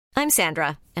I'm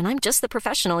Sandra, and I'm just the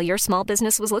professional your small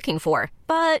business was looking for.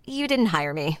 But you didn't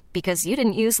hire me because you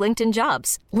didn't use LinkedIn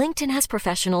Jobs. LinkedIn has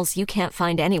professionals you can't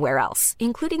find anywhere else,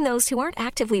 including those who aren't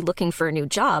actively looking for a new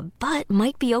job, but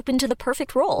might be open to the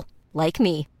perfect role, like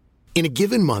me. In a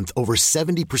given month, over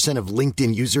 70% of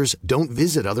LinkedIn users don't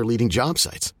visit other leading job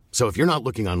sites. So if you're not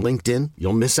looking on LinkedIn,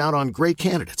 you'll miss out on great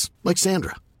candidates like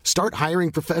Sandra. Start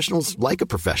hiring professionals like a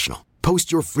professional.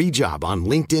 Post your free job on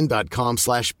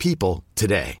linkedin.com/people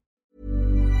today.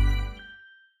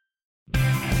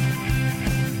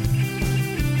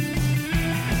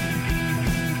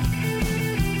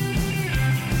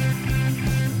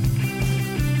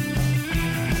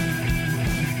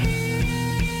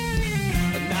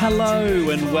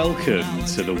 Hello and welcome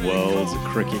to the World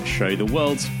Cricket Show, the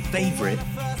world's favourite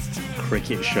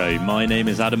cricket show. My name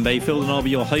is Adam Bayfield and I'll be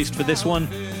your host for this one.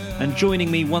 And joining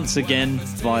me once again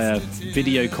via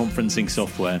video conferencing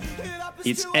software,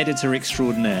 it's editor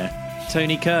extraordinaire,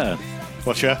 Tony Kerr.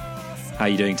 Watcher. How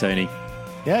you doing, Tony?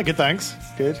 Yeah, good, thanks.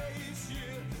 Good.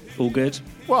 All good?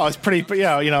 Well, I was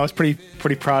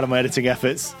pretty proud of my editing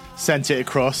efforts. Sent it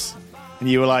across, and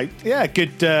you were like, "Yeah,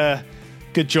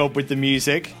 good job with the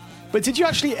music." But did you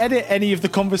actually edit any of the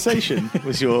conversation?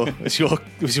 was your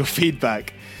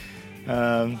feedback?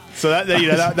 So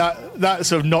that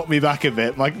sort of knocked me back a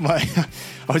bit. I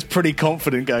was pretty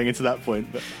confident going into that point,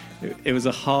 but it was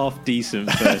a half decent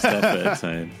first effort.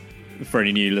 So for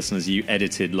any new listeners, you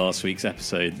edited last week's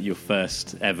episode, your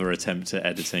first ever attempt at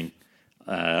editing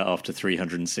after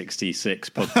 366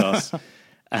 podcasts,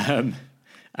 and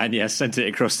yeah, sent it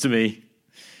across to me.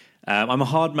 I'm a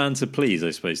hard man to please, I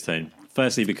suppose, Tone.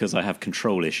 Firstly, because I have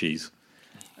control issues.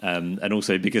 And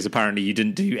also because apparently you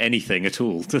didn't do anything at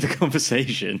all to the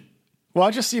conversation. Well,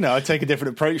 I just, I take a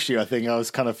different approach to you. I think I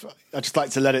just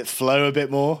like to let it flow a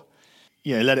bit more.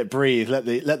 Let it breathe, let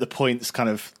the points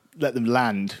let them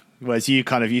land. Whereas you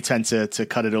tend to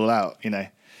cut it all out,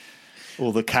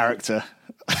 all the character.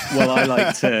 Well, I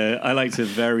like to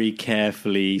very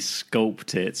carefully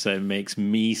sculpt it so it makes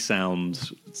me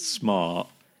sound smart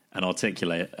and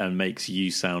articulate and makes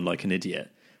you sound like an idiot.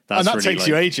 And that takes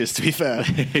you ages, to be fair.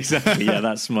 Exactly, yeah,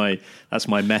 that's my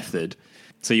method.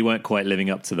 So you weren't quite living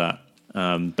up to that.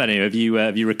 But anyway, have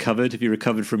you recovered? Have you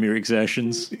recovered from your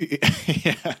exertions?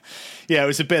 Yeah, it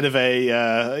was a bit of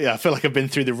I feel like I've been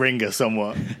through the ringer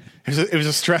somewhat. It was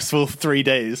a stressful 3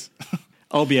 days.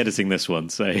 I'll be editing this one,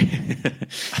 so you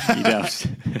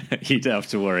don't have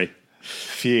to worry.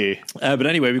 Phew. But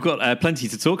anyway, we've got plenty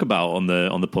to talk about on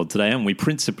the pod today, haven't we?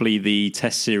 Principally the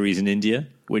Test series in India,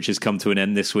 which has come to an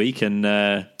end this week, and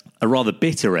a rather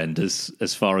bitter end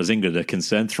as far as England are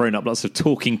concerned. Thrown up lots of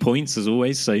talking points as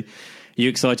always. So, are you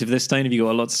excited for this, Stain? Have you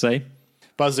got a lot to say?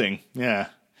 Buzzing, yeah.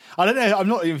 I don't know. I'm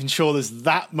not even sure there's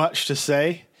that much to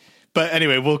say, but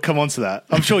anyway, we'll come on to that.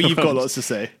 I'm sure you've got lots to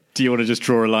say. Do you want to just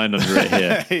draw a line under it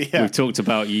here? Yeah. We've talked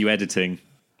about you editing.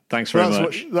 Thanks very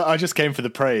much. I just came for the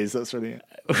praise. That's really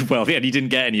it. Well, yeah, you didn't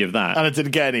get any of that. And I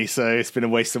didn't get any, so it's been a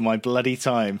waste of my bloody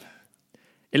time.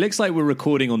 It looks like we're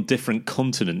recording on different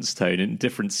continents, Tone, in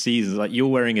different seasons. Like you're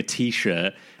wearing a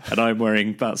T-shirt and I'm wearing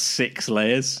about 6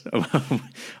 layers.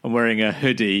 I'm wearing a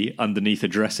hoodie underneath a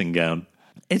dressing gown.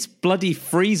 It's bloody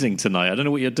freezing tonight. I don't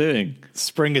know what you're doing.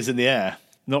 Spring is in the air.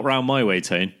 Not round my way,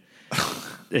 Tone.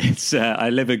 It's I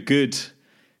live a good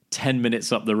 10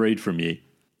 minutes up the road from you.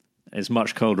 It's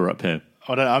much colder up here.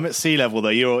 I don't know. I'm at sea level, though.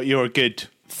 You're a good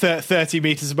 30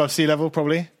 metres above sea level,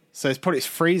 probably. So it's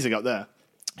freezing up there.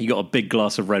 You got a big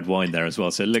glass of red wine there as well,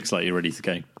 so it looks like you're ready to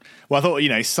go. Well, I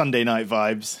thought, Sunday night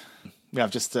vibes. Yeah,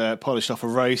 I've just polished off a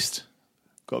roast,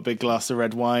 got a big glass of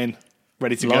red wine,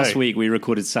 ready to go. Last week we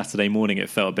recorded Saturday morning. It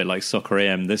felt a bit like Soccer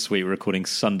AM. This week we're recording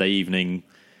Sunday evening.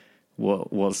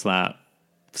 What's that?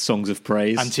 Songs of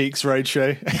Praise? Antiques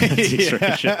Roadshow. Antiques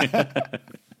Roadshow.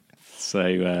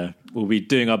 So we'll be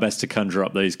doing our best to conjure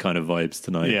up those kind of vibes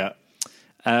tonight. Yeah.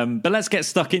 But let's get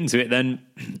stuck into it then.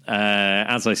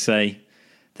 As I say,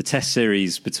 the Test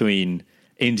series between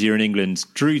India and England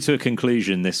drew to a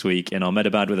conclusion this week in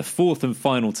Ahmedabad with a 4th and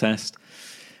final test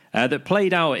that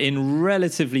played out in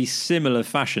relatively similar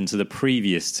fashion to the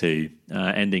previous 2,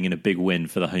 ending in a big win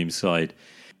for the home side.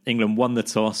 England won the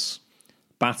toss,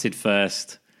 batted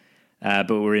first, but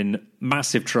were in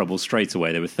massive trouble straight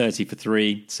away. They were 30 for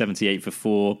 3, 78 for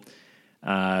 4.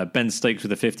 Ben Stokes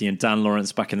with a 50 and Dan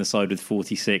Lawrence back in the side with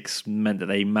 46 meant that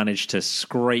they managed to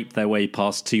scrape their way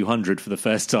past 200 for the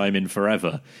first time in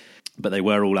forever. But they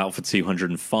were all out for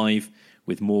 205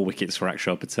 with more wickets for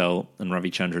Akshar Patel and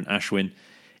Ravichandran Ashwin.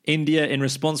 India, in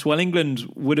response, well,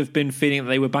 England would have been feeling that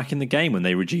they were back in the game when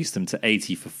they reduced them to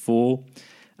 80 for 4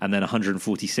 and then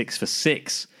 146 for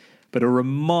 6. but a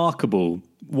remarkable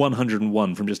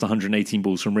 101 from just 118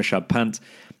 balls from Rishabh Pant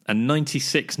and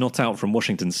 96 not out from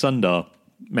Washington Sundar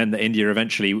meant that India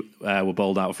eventually were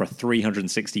bowled out for a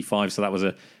 365. So that was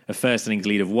a first innings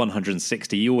lead of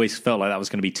 160. You always felt like that was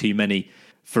going to be too many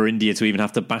for India to even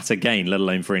have to bat again, let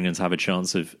alone for England to have a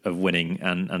chance of winning.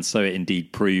 And so it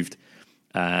indeed proved.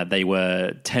 They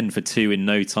were 10 for 2 in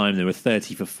no time. They were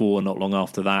 30 for 4 not long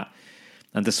after that.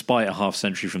 And despite a half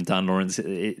century from Dan Lawrence,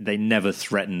 they never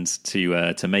threatened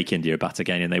to make India bat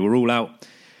again. And they were all out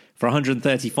for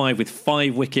 135 with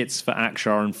 5 wickets for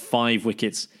Akshar and 5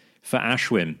 wickets for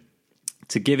Ashwin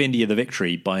to give India the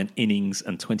victory by an innings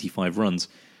and 25 runs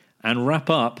and wrap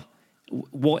up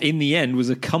what in the end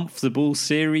was a comfortable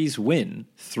series win,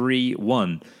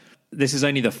 3-1. This is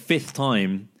only the 5th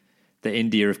time that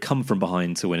India have come from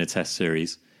behind to win a test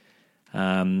series.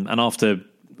 And after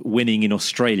winning in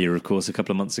Australia, of course, a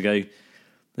couple of months ago,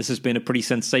 this has been a pretty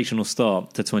sensational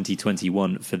start to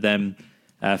 2021 for them.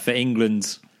 For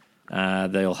England,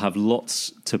 they'll have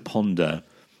lots to ponder.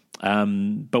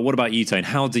 But what about you, Tone?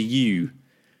 How do you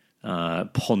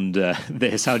ponder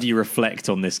this? How do you reflect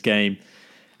on this game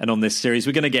and on this series?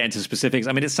 We're going to get into specifics.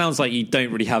 I mean, it sounds like you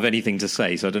don't really have anything to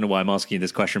say, so I don't know why I'm asking you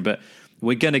this question, but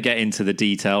we're going to get into the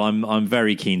detail. I'm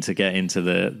very keen to get into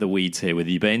the weeds here with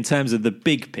you. But in terms of the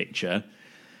big picture,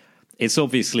 it's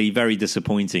obviously very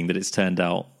disappointing that it's turned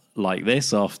out like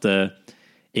this after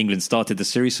England started the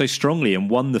series so strongly and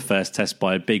won the first test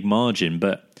by a big margin.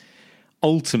 But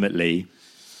ultimately,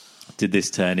 did this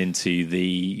turn into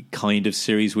the kind of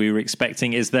series we were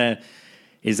expecting? Is there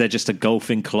just a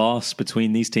gulfing class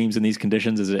between these teams in these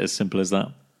conditions? Is it as simple as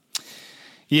that?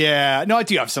 Yeah, no, I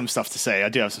do have some stuff to say.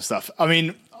 I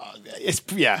mean,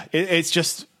 it's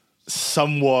just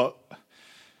somewhat.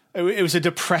 It was a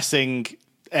depressing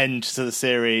end to the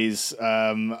series.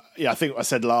 I think I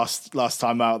said last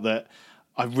time out that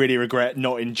I really regret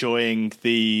not enjoying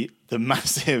the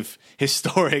massive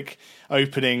historic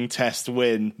opening test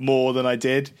win more than I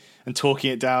did and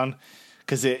talking it down,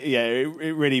 because it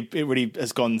really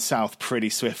has gone south pretty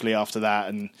swiftly after that.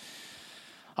 And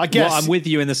I guess I'm with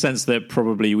you in the sense that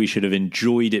probably we should have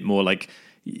enjoyed it more. Like,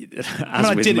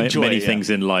 as with many things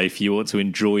in life, you ought to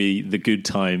enjoy the good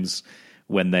times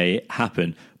when they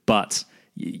happen. But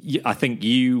I think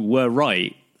you were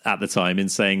right at the time in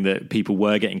saying that people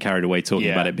were getting carried away talking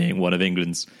about it being one of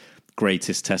England's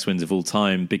greatest test wins of all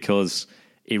time, because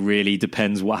it really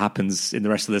depends what happens in the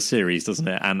rest of the series, doesn't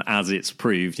it? And as it's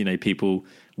proved, people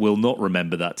will not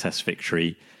remember that test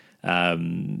victory, all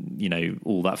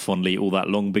that fondly, all that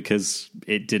long, because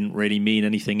it didn't really mean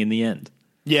anything in the end.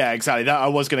 Yeah, exactly. That I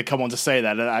was going to come on to say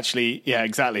that. Actually, yeah,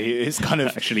 exactly. It's kind of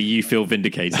actually you feel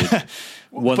vindicated.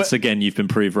 Once again, you've been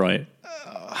proved right.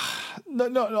 No,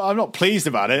 I'm not pleased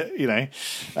about it.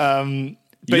 But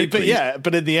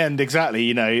in the end,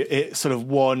 exactly. It sort of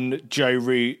one Joe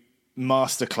Root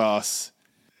masterclass.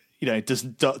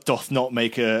 Doth not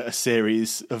make a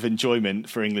series of enjoyment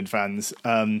for England fans.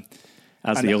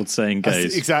 As the old saying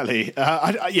goes. Exactly.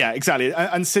 Exactly.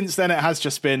 And since then,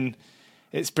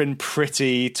 it's been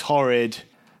pretty torrid.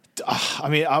 I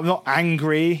mean, I'm not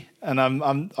angry, and I'm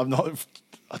not.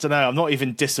 I don't know. I'm not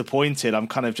even disappointed. I'm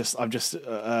just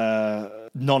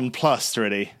nonplussed,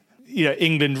 really.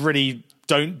 England really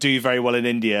don't do very well in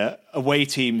India. Away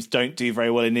teams don't do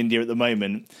very well in India at the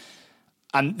moment,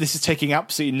 and this is taking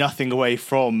absolutely nothing away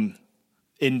from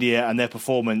India and their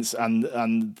performance and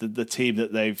the team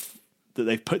that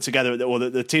they've put together, or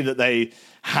the team that they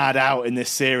had out in this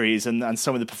series, and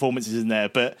some of the performances in there.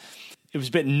 But it was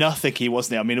a bit nothing-y,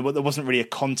 wasn't it? I mean, there wasn't really a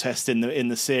contest in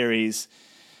the series.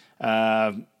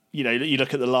 You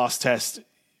look at the last test,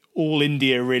 all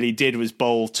India really did was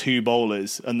bowl 2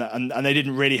 bowlers, and they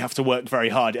didn't really have to work very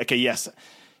hard. Okay, yes,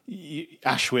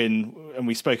 Ashwin, and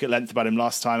we spoke at length about him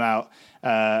last time out,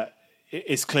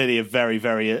 is clearly a very,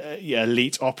 very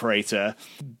elite operator.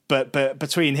 But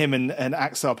between him and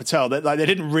Axar Patel, they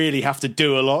didn't really have to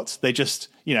do a lot. They just,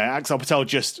 Axar Patel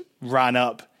just ran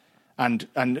up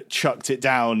and chucked it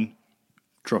down,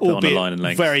 drop it on a line and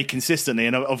length very consistently.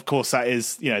 And of course that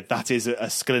is a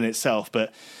skill in itself.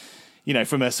 But,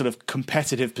 from a sort of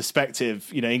competitive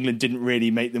perspective, England didn't really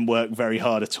make them work very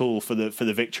hard at all for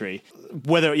the victory.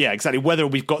 Whether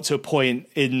we've got to a point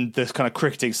in this kind of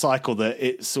cricketing cycle that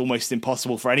it's almost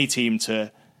impossible for any team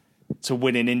to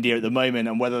win in India at the moment,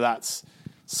 and whether that's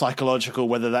psychological,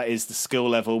 whether that is the skill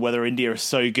level, whether India are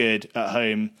so good at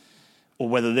home, or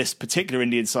whether this particular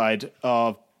Indian side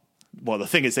are, well, the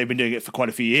thing is they've been doing it for quite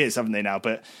a few years, haven't they now?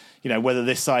 But, whether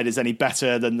this side is any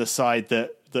better than the side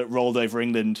that rolled over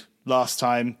England last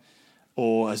time,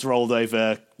 or has rolled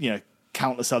over,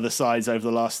 countless other sides over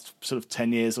the last sort of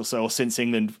 10 years or so, or since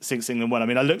England won. I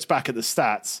mean, I looked back at the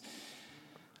stats.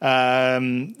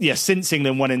 Since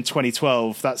England won in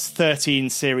 2012, that's 13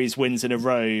 series wins in a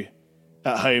row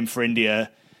at home for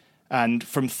India. And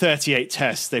from 38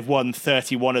 tests, they've won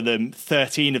 31 of them,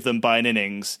 13 of them by an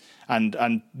innings,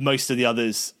 and most of the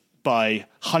others by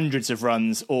hundreds of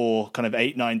runs or kind of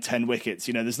 8, 9, 10 wickets.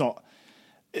 You know,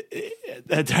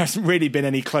 there hasn't really been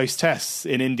any close tests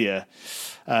in India.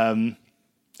 And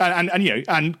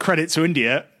credit to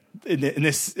India in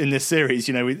this series.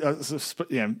 You know, we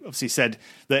obviously said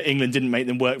that England didn't make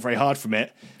them work very hard from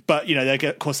it, but you know,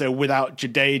 of course they're without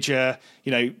Jadeja.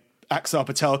 You know, Axar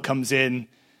Patel comes in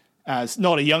as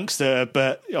not a youngster,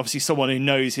 but obviously someone who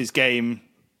knows his game,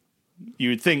 you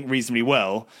would think, reasonably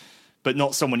well, but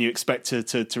not someone you expect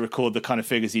to record the kind of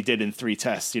figures he did in 3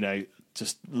 tests. You know,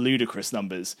 just ludicrous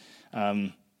numbers.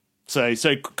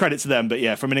 So credit to them, but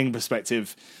yeah, from an England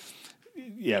perspective,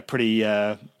 yeah, pretty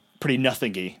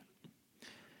nothingy.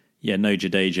 Yeah, no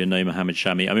Jadeja, no Mohammad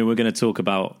Shami. I mean, we're going to talk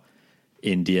about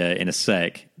India in a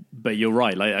sec, but you're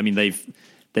right. Like, I mean,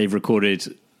 they've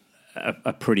recorded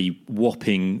a pretty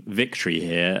whopping victory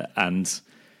here, and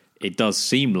it does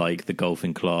seem like the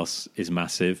golfing class is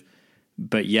massive,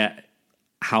 but yet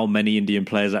how many Indian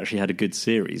players actually had a good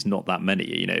series? Not that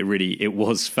many. You know, it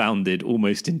was founded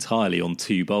almost entirely on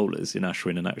 2 bowlers in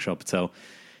Ashwin and Akshar Patel,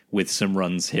 with some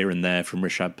runs here and there from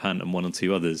Rishabh Pant and 1 or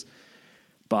 2 others.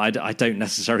 But I don't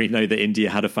necessarily know that India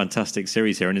had a fantastic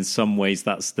series here, and in some ways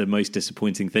that's the most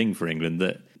disappointing thing for England,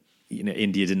 that you know,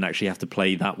 India didn't actually have to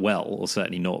play that well, or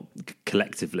certainly not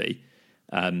collectively,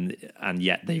 and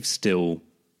yet they've still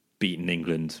beaten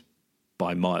England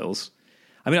by miles.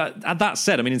 I mean, that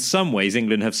said, I mean, in some ways,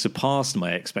 England have surpassed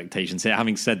my expectations here.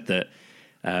 Having said that,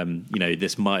 you know,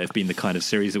 this might have been the kind of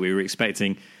series that we were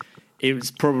expecting.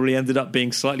 It's probably ended up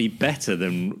being slightly better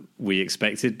than we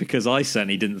expected, because I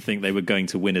certainly didn't think they were going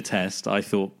to win a test. I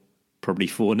thought probably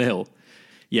 4-0.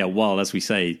 Yeah, while, as we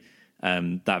say,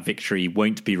 that victory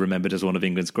won't be remembered as one of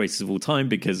England's greatest of all time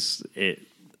because it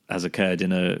has occurred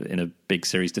in a big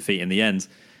series defeat in the end,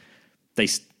 they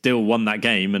still won that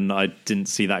game, and I didn't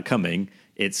see that coming.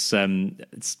 It's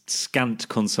scant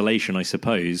consolation, I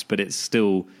suppose, but it's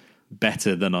still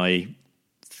better than I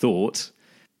thought.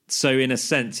 So in a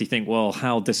sense, you think, well,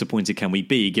 how disappointed can we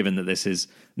be, given that this is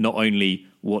not only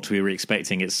what we were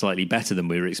expecting, it's slightly better than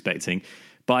we were expecting.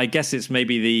 But I guess it's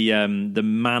maybe the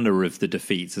manner of the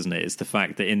defeats, isn't it? It's the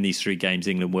fact that in these 3 games,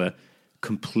 England were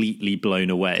completely blown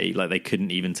away. Like, they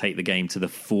couldn't even take the game to the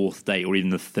 4th day or even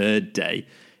the 3rd day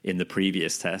in the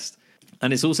previous test.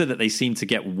 And it's also that they seemed to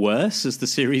get worse as the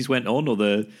series went on, or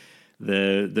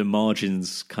the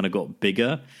margins kind of got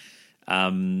bigger.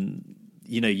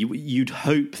 You know, you'd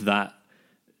hope that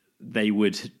they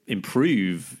would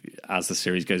improve as the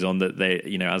series goes on, that they,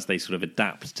 you know, as they sort of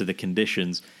adapt to the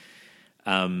conditions,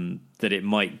 that it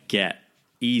might get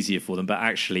easier for them. But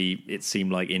actually, it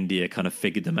seemed like India kind of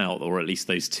figured them out, or at least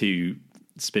those 2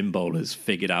 spin bowlers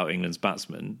figured out England's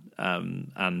batsmen,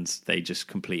 and they just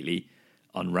completely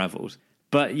unraveled.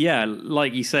 But yeah,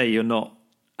 like you say, you're not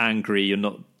angry, you're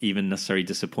not even necessarily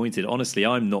disappointed. Honestly,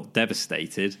 I'm not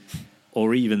devastated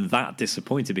or even that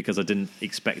disappointed, because I didn't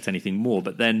expect anything more.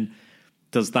 But then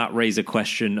does that raise a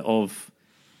question of,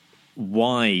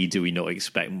 why do we not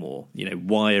expect more? You know,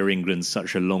 why are England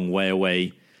such a long way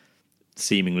away,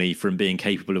 seemingly, from being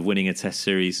capable of winning a test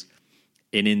series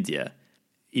in India?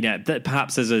 You know,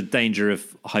 perhaps there's a danger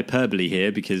of hyperbole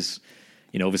here, because,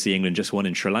 you know, obviously England just won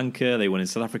in Sri Lanka. They won in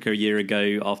South Africa a year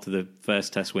ago. After the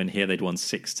first test win here, they'd won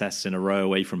 6 tests in a row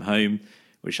away from home,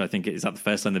 which I think is that the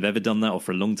first time they've ever done that, or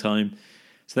for a long time.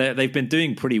 So they've been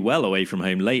doing pretty well away from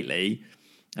home lately,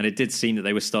 and it did seem that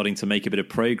they were starting to make a bit of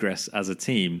progress as a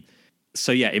team.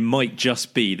 So yeah, it might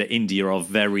just be that India are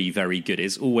very, very good.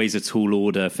 It's always a tall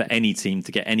order for any team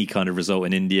to get any kind of result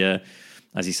in India.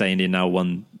 As you say, India now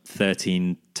won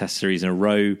 13 test series in a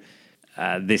row.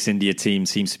 This India team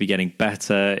seems to be getting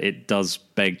better. It does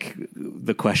beg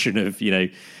the question of, you know,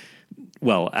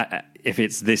 well, if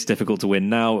it's this difficult to win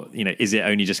now, you know, is it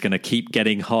only just going to keep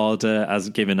getting harder,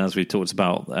 as we talked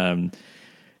about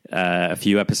a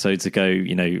few episodes ago?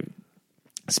 You know,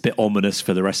 it's a bit ominous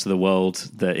for the rest of the world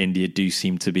that India do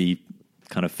seem to be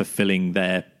kind of fulfilling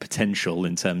their potential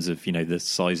in terms of, you know, the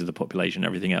size of the population and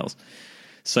everything else.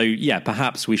 So, yeah,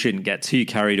 perhaps we shouldn't get too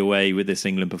carried away with this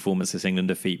England performance, this England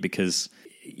defeat, because,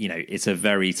 you know, it's a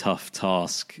very tough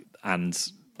task, and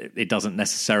it doesn't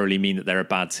necessarily mean that they're a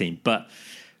bad team. But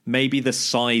maybe the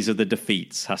size of the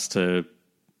defeats has to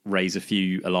raise a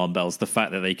few alarm bells. The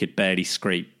fact that they could barely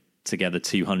scrape together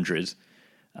 200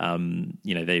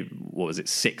 What was it?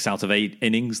 6 out of 8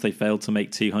 innings they failed to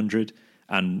make 200,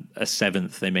 and a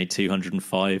 7th they made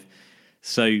 205.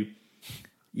 So,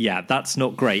 yeah, that's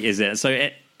not great, is it? So,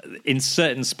 in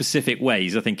certain specific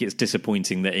ways, I think it's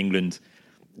disappointing that England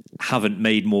haven't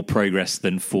made more progress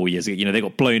than 4 years ago. They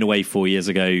got blown away 4 years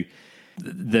ago.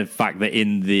 The fact that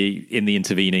in the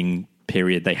intervening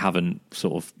period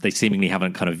they seemingly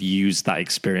haven't kind of used that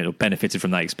experience or benefited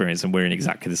from that experience, and we're in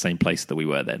exactly the same place that we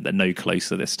were then. They're no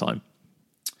closer this time.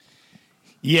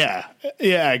 Yeah,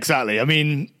 exactly. I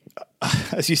mean,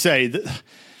 as you say,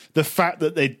 the fact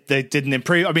that they didn't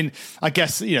improve. I mean, I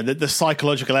guess the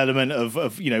psychological element of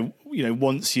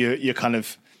once you're kind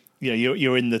of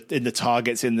you're in the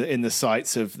targets in the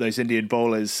sights of those Indian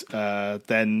bowlers,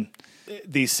 then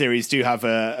these series do have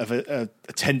a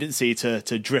tendency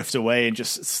to drift away and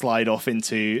just slide off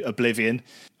into oblivion.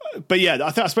 But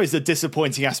yeah, I suppose the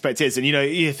disappointing aspect is, and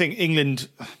you think England,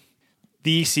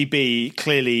 the ECB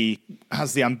clearly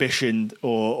has the ambition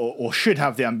or should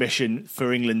have the ambition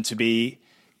for England to be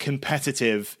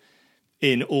competitive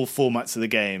in all formats of the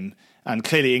game. And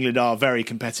clearly England are very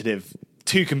competitive,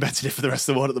 too competitive for the rest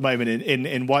of the world at the moment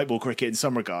in white ball cricket in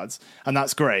some regards. And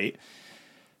that's great.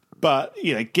 But,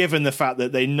 given the fact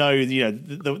that they know,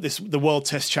 the World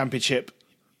Test Championship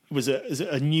was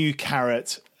a new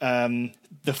carrot,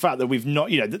 the fact that we've not,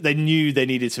 that they knew they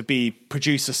needed to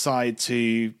produce a side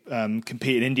to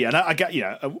compete in India. And I get,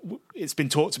 it's been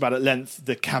talked about at length,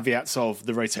 the caveats of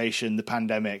the rotation, the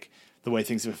pandemic, the way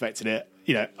things have affected it.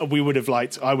 I would have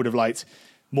liked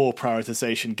more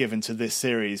prioritization given to this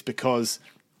series, because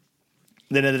at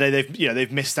the end of the day,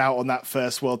 they've missed out on that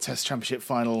first World Test Championship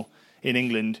final in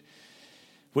England,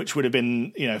 which would have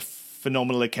been,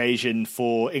 phenomenal occasion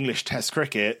for English Test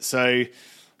cricket. So,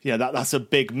 that's a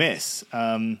big miss.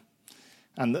 And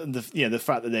the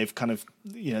fact that they've kind of,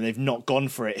 they've not gone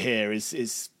for it here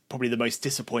is probably the most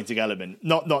disappointing element.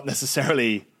 Not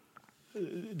necessarily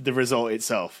the result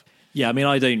itself. Yeah, I mean,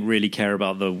 I don't really care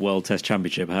about the World Test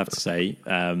Championship, I have to say.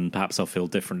 Perhaps I'll feel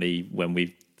differently when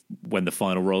the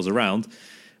final rolls around.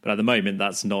 But at the moment,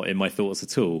 that's not in my thoughts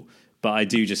at all. But I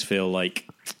do just feel like,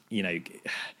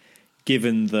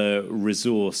 given the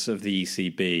resource of the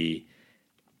ECB,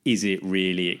 is it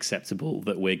really acceptable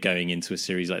that we're going into a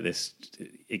series like this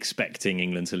expecting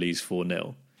England to lose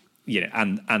 4-0?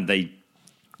 And they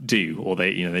do, or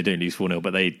they don't lose 4-0,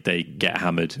 but they get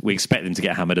hammered. We expect them to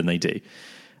get hammered, and they do.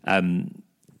 I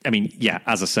mean, yeah,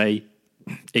 as I say,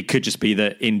 it could just be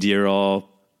that India are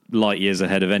light years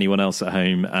ahead of anyone else at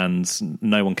home, and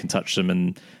no one can touch them,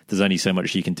 and there's only so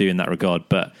much you can do in that regard.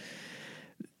 But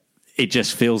it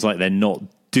just feels like they're not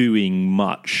doing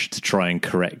much to try and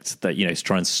correct that, to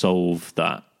try and solve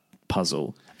that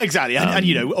puzzle. Exactly.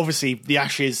 And obviously the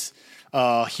Ashes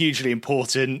are hugely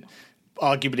important,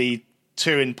 arguably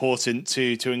too important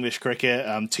to English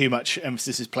cricket. Too much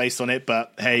emphasis is placed on it,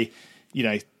 but hey,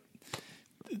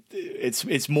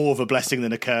 it's more of a blessing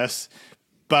than a curse.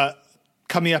 But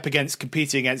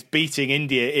competing against beating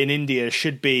India in India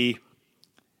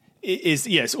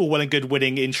it's all well and good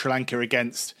winning in Sri Lanka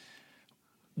against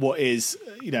what is,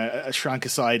 a Sri Lanka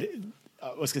side,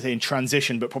 I was going to say in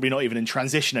transition, but probably not even in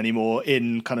transition anymore,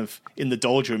 in the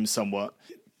doldrums somewhat.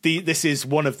 This is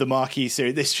one of the marquee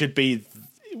series. This should be,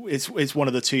 it's one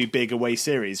of the two big away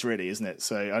series, really, isn't it?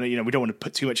 So, I know, we don't want to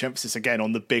put too much emphasis again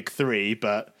on the big three,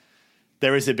 but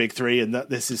there is a big three, and that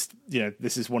this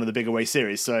is one of the big away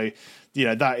series. So,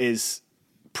 that is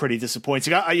pretty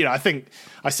disappointing. I think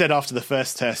I said after the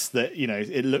first test that,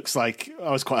 it looks like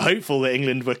I was quite hopeful that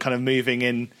England were kind of moving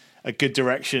in a good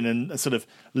direction and sort of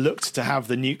looked to have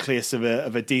the nucleus of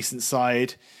a decent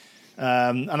side.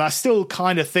 And I still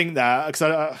kind of think that,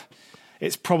 because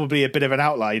it's probably a bit of an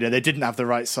outlier. They didn't have the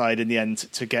right side in the end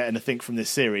to get anything from this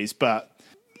series. But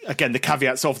again, the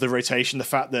caveats of the rotation, the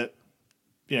fact that,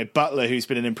 Butler, who's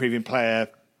been an improving player,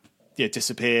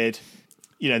 disappeared.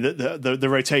 The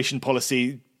rotation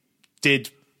policy did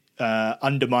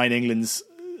undermine England's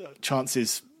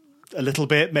chances a little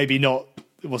bit. Maybe not.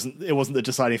 It wasn't the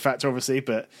deciding factor, obviously,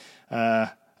 but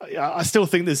I still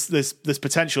think there's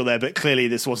potential there. But clearly,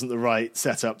 this wasn't the right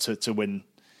setup to win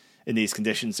in these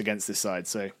conditions against this side.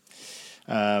 So,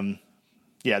 they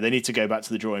need to go back to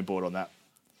the drawing board on that.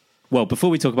 Well, before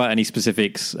we talk about any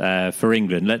specifics for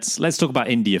England, let's talk about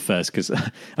India first, because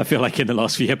I feel like in the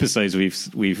last few episodes we've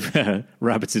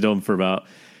rabbited on for about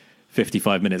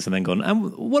 55 minutes and then gone,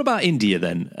 and what about India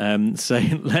then? So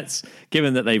let's,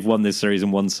 given that they've won this series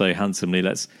and won so handsomely,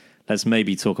 let's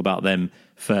maybe talk about them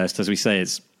first. As we say,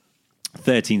 it's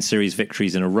 13 series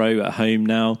victories in a row at home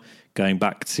now, going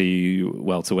back to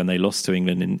when they lost to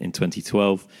England in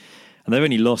 2012. And they've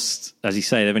only lost, as you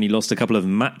say, a couple of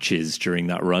matches during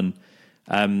that run.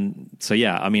 So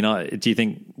yeah, I mean, do you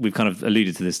think, we've kind of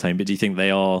alluded to this, Tane, but do you think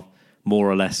they are more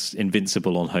or less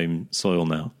invincible on home soil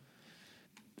now?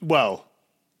 Well,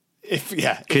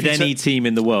 could any team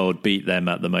in the world beat them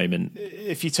at the moment?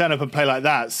 If you turn up and play like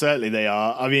that, certainly they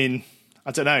are. I mean,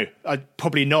 I don't know. I'd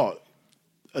probably not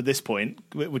at this point.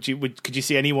 Could you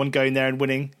see anyone going there and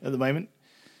winning at the moment?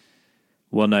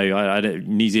 Well, no. I don't.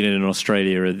 New Zealand and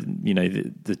Australia are,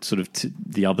 the sort of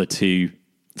the other two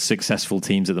successful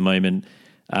teams at the moment.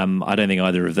 I don't think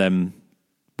either of them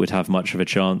would have much of a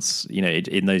chance.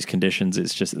 In those conditions,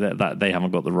 it's just that they haven't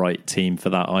got the right team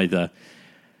for that either.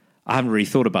 I haven't really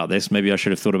thought about this. Maybe I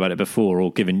should have thought about it before,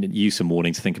 or given you some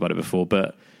warning to think about it before.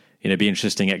 But it'd be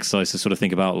interesting exercise to sort of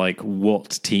think about like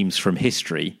what teams from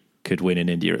history could win in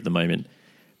India at the moment.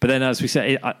 But then, as we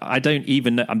say, I don't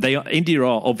even know. India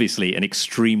are obviously an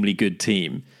extremely good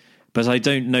team, but I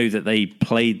don't know that they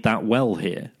played that well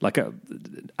here. Like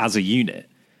as a unit,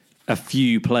 a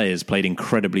few players played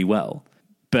incredibly well,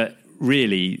 but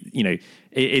really,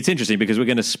 it's interesting because we're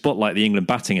going to spotlight the England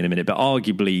batting in a minute. But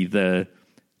arguably, the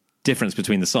difference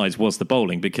between the sides was the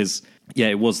bowling, because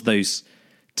it was those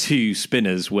two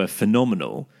spinners were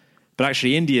phenomenal, but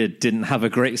actually India didn't have a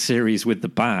great series with the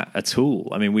bat at all.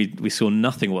 I mean, we saw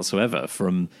nothing whatsoever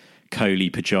from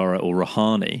Kohli, Pujara or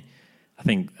Rahane. I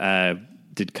think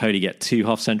did Kohli get 2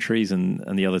 half centuries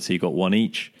and the other two got 1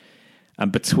 each,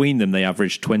 and between them they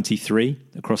averaged 23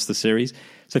 across the series.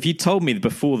 So if you told me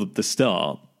before the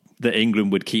start that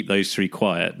England would keep those three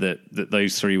quiet, that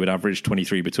those three would average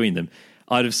 23 between them,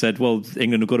 I'd have said, well,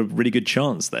 England have got a really good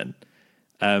chance then.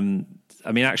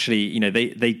 I mean, actually,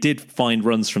 they did find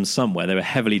runs from somewhere. They were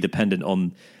heavily dependent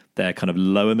on their kind of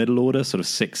lower middle order, sort of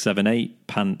 6, 7, 8,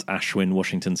 Pant, Ashwin,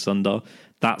 Washington, Sundar.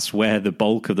 That's where the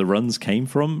bulk of the runs came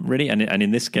from, really. And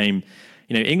in this game,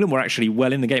 England were actually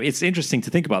well in the game. It's interesting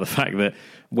to think about the fact that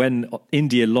when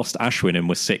India lost Ashwin and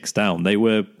were 6 down, they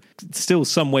were still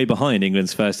some way behind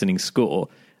England's first innings score.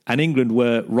 And England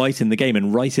were right in the game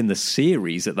and right in the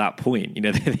series at that point.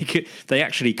 They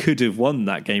actually could have won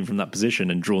that game from that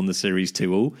position and drawn the series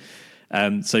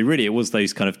 2-2. So really, it was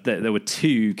those kind of. There were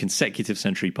 2 consecutive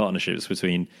century partnerships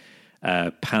between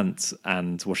Pant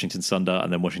and Washington Sundar,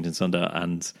 and then Washington Sundar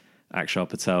and Akshar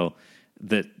Patel,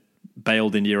 that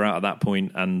bailed India out at that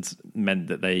point and meant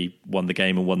that they won the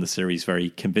game and won the series very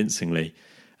convincingly.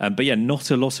 But not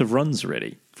a lot of runs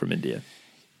really from India.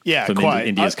 Yeah, from quite.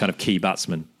 India's kind of key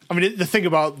batsman. I mean, the thing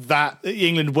about that,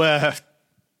 England were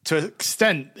to an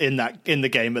extent in the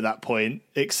game at that point,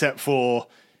 except for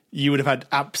you would have had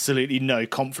absolutely no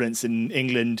confidence in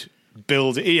England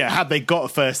building. Yeah, had they got a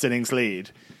first innings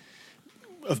lead,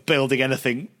 of building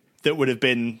anything that would have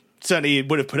been, certainly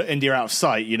would have put India out of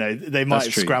sight. They might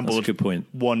have scrambled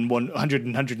 100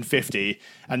 and 150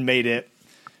 and made it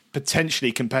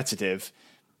potentially competitive,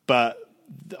 but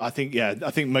I think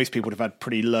most people would have had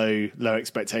pretty low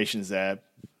expectations there.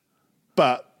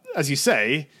 But as you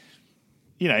say,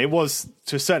 it was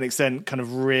to a certain extent kind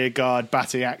of rear guard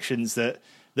batting actions that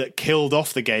killed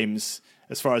off the games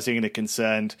as far as England are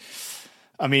concerned.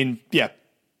 I mean,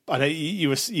 I know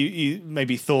you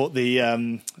maybe thought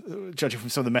judging from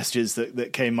some of the messages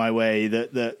that came my way,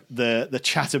 that the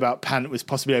chat about Pant was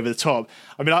possibly over the top.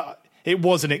 I mean, it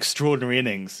was an extraordinary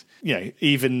innings.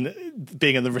 Even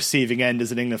being on the receiving end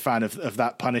as an England fan of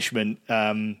that punishment,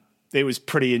 it was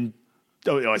pretty.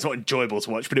 It's not enjoyable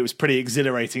to watch, but it was pretty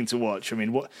exhilarating to watch. I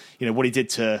mean, what he did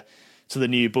to the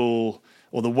new ball,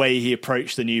 or the way he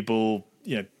approached the new ball.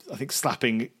 I think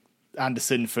slapping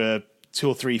Anderson for 2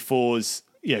 or 3 fours.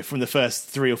 From the first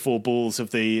 3 or 4 balls of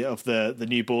the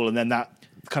new ball, and then that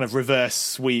kind of reverse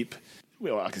sweep.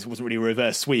 Well, I guess it wasn't really a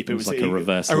reverse sweep. It was like a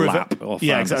reverse lap off.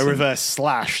 Yeah, exactly, a reverse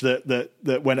slash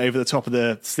that went over the top of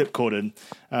the slip cordon.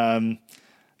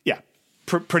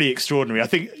 Pretty extraordinary. I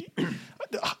think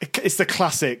it's the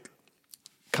classic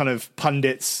kind of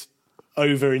pundits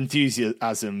over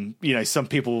enthusiasm. Some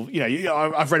people.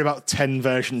 I've read about 10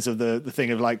 versions of the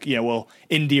thing of like, well,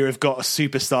 India have got a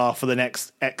superstar for the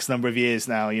next X number of years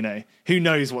now. Who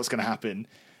knows what's going to happen,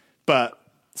 but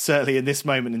certainly in this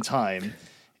moment in time.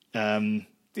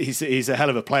 He's a hell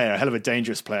of a player, a hell of a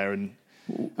dangerous player, and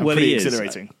pretty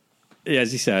exhilarating.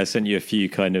 As you say, I sent you a few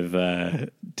kind of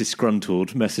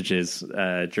disgruntled messages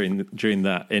during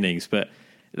that innings, but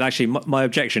actually my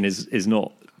objection is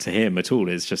not to him at all.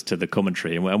 It's just to the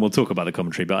commentary, and we'll talk about the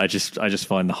commentary. But I just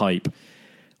find the hype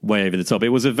way over the top. It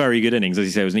was a very good innings, as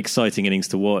you say. It was an exciting innings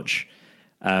to watch,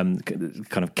 kind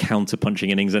of counter punching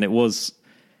innings, and it was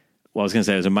Well, I was going to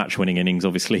say it was a match-winning innings.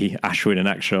 Obviously, Ashwin and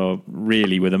Akshar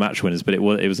really were the match winners, but it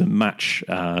was a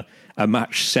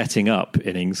match-setting up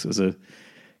innings. It was a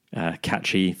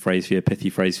catchy phrase for you, a pithy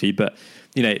phrase for you. But,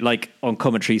 like on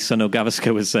commentary, Sunil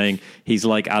Gavaskar was saying he's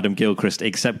like Adam Gilchrist,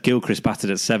 except Gilchrist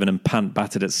batted at 7 and Pant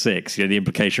batted at 6. The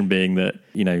implication being that,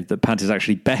 that Pant is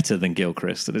actually better than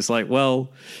Gilchrist. And it's like, well,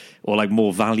 or like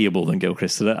more valuable than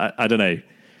Gilchrist. So I don't know.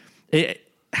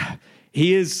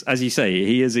 He is, as you say,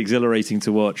 he is exhilarating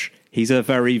to watch. He's a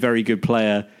very, very good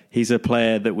player. He's a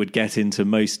player that would get into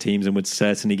most teams and would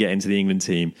certainly get into the England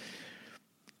team.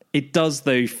 It does,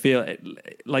 though, feel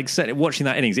like watching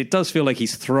that innings, it does feel like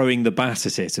he's throwing the bat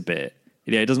at it a bit.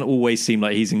 It doesn't always seem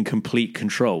like he's in complete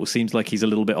control. It seems like he's a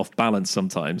little bit off balance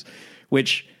sometimes,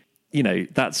 which,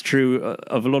 that's true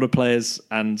of a lot of players,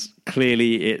 and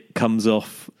clearly it comes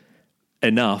off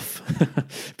enough,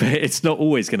 but it's not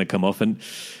always going to come off. And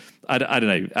I don't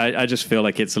know. I just feel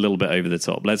like it's a little bit over the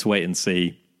top. Let's wait and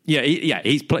see. He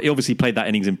obviously played that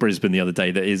innings in Brisbane the other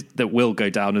day that will go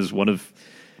down as one of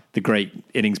the great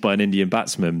innings by an Indian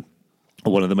batsman,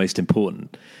 or one of the most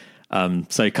important.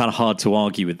 So kind of hard to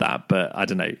argue with that, but I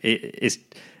don't know. It's,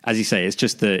 as you say, it's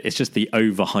just the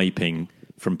overhyping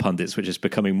from pundits, which is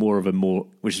becoming more and more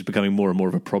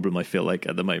of a problem. I feel like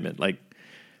at the moment, like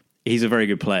he's a very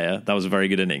good player. That was a very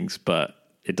good innings, but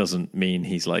it doesn't mean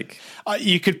he's like...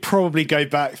 You could probably go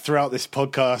back throughout this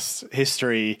podcast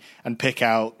history and pick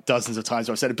out dozens of times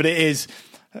where I've said it, but it is...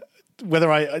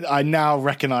 Whether I now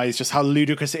recognise just how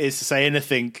ludicrous it is to say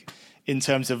anything in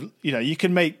terms of, you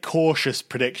can make cautious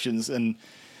predictions and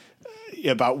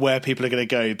about where people are going to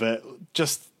go, but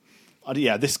just,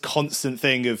 this constant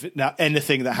thing of now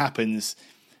anything that happens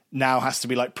now has to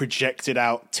be like projected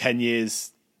out 10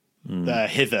 years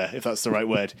hither, if that's the right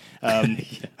word.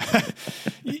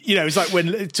 It's like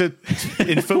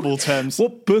in football terms.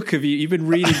 What book have you've been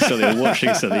reading something or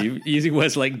watching something? You're using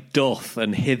words like doth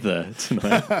and hither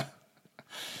tonight.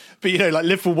 But, like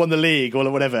Liverpool won the league or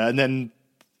whatever, and then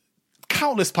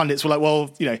countless pundits were like, well,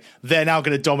 they're now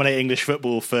going to dominate English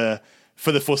football for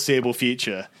the foreseeable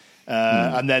future.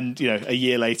 And then, a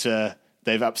year later,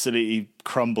 they've absolutely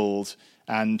crumbled,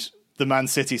 and the Man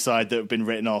City side that have been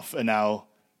written off are now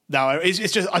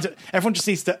it's just everyone just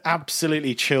needs to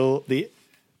absolutely chill the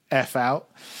F out.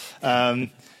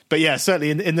 But yeah,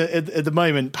 certainly at the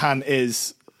moment, Pant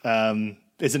is an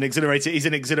exhilarating. He's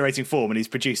in exhilarating form, and he's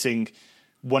producing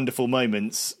wonderful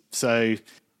moments. So I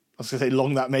was going to say,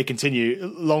 long may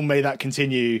that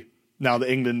continue now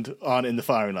that England aren't in the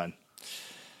firing line.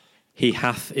 He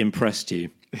hath impressed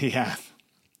you. He hath.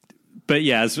 But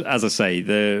yeah, as I say,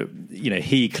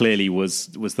 he clearly was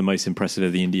the most impressive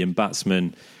of the Indian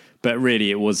batsmen. But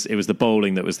really, it was the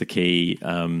bowling that was the key,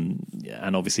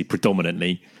 and obviously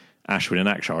predominantly Ashwin and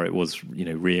Akshar. It was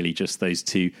really just those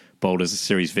two bowlers. A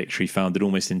series victory founded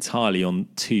almost entirely on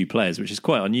two players, which is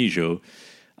quite unusual.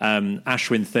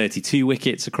 Ashwin 32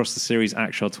 wickets across the series,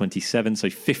 Akshar 27, so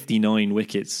 59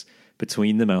 wickets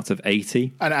between them out of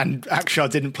 80. And Akshar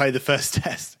didn't play the first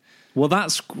test. Well,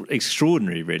 that's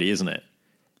extraordinary, really, isn't it?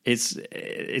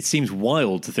 It seems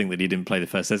wild to think that he didn't play the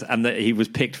first test and that he was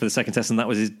picked for the second test and that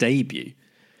was his debut.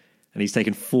 And he's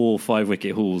taken 4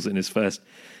 5-wicket hauls in his first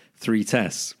 3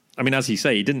 tests. I mean, as you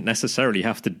say, he didn't necessarily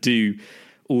have to do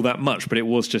all that much, but it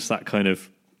was just that kind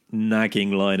of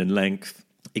nagging line and length,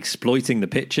 exploiting the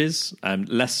pitches,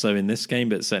 less so in this game,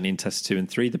 but certainly in tests 2 and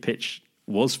 3, the pitch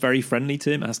was very friendly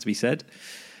to him, it has to be said.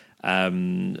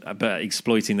 But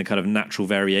exploiting the kind of natural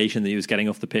variation that he was getting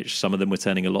off the pitch. Some of them were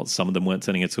turning a lot, some of them weren't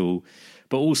turning at all.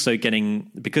 But also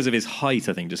getting, because of his height,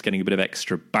 I think, just getting a bit of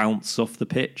extra bounce off the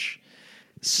pitch.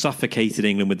 Suffocated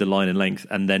England with the line and length,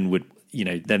 and then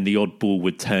then the odd ball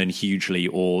would turn hugely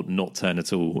or not turn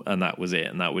at all, and that was it,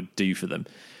 and that would do for them.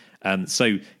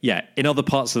 So, yeah, in other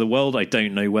parts of the world, I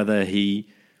don't know whether he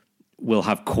will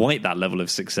have quite that level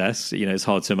of success. It's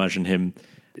hard to imagine him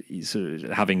sort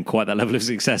of having quite that level of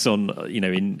success on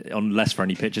less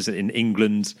friendly pitches in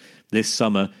England this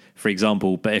summer, for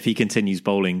example. But if he continues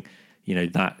bowling,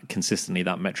 that consistently,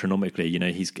 that metronomically,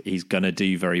 he's going to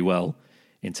do very well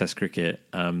in Test cricket.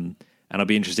 And it'll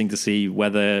be interesting to see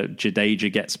whether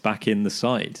Jadeja gets back in the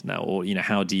side now, or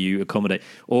how do you accommodate?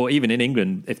 Or even in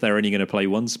England, if they're only going to play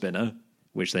one spinner,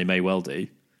 which they may well do,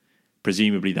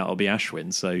 presumably that'll be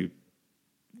Ashwin. So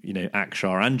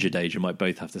Akshar and Jadeja might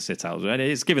both have to sit out. And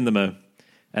it's given them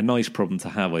a nice problem to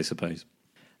have, I suppose.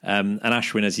 And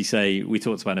Ashwin, as you say, we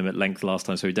talked about him at length last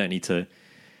time, so we don't need to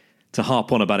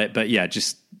harp on about it. But yeah,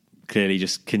 just clearly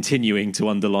just continuing to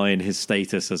underline his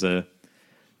status as a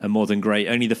modern great.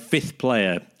 Only the 5th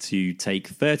player to take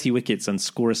 30 wickets and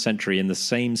score a century in the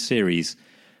same series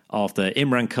after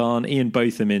Imran Khan, Ian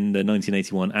Botham in the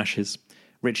 1981 Ashes,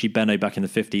 Richie Benaud back in the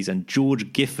 50s, and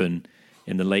George Giffen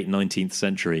in the late 19th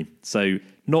century. So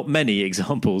not many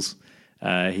examples.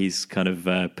 He's kind of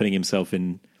putting himself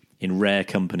in rare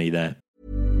company there.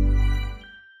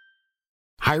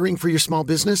 Hiring for your small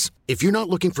business? If you're not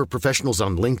looking for professionals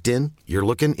on LinkedIn, you're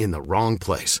looking in the wrong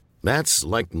place. That's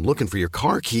like looking for your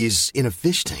car keys in a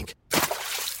fish tank.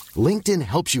 LinkedIn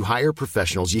helps you hire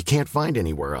professionals you can't find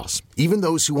anywhere else, even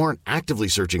those who aren't actively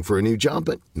searching for a new job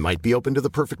but might be open to the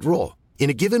perfect role. In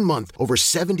a given month, over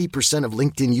 70% of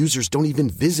LinkedIn users don't even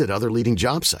visit other leading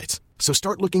job sites. So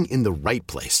start looking in the right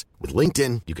place. With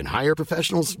LinkedIn, you can hire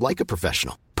professionals like a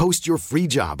professional. Post your free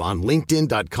job on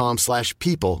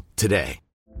linkedin.com/people today.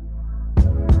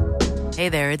 Hey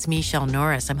there, it's Michelle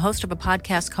Norris. I'm host of a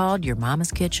podcast called Your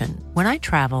Mama's Kitchen. When I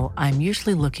travel, I'm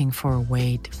usually looking for a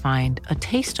way to find a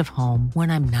taste of home when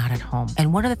I'm not at home.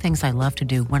 And one of the things I love to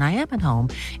do when I am at home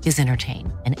is entertain.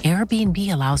 And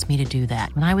Airbnb allows me to do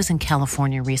that. When I was in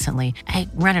California recently, I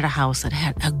rented a house that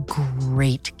had a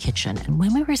great kitchen. And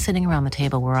when we were sitting around the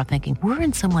table, we were all thinking, we're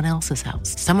in someone else's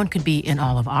house. Someone could be in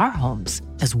all of our homes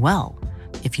as well.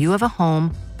 If you have a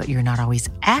home, but you're not always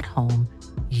at home,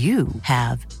 you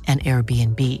have an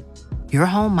Airbnb. Your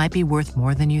home might be worth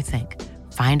more than you think.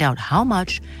 Find out how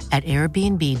much at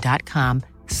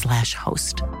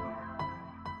airbnb.com/host.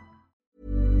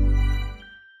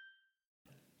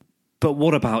 But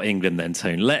what about England then,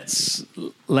 Tone? Let's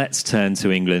turn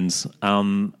to England.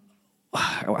 How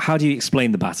do you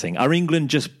explain the batting? Are England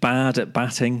just bad at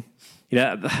batting?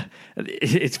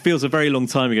 It feels a very long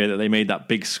time ago that they made that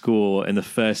big score in the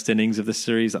first innings of the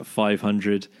series, that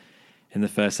 500 in the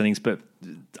first innings. But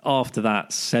after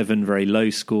that, 7 very low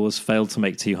scores, failed to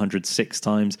make 200 6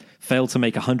 times, failed to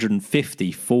make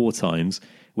 150 4 times,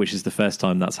 which is the first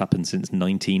time that's happened since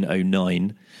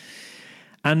 1909.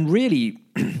 And really,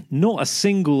 not a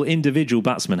single individual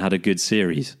batsman had a good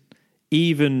series.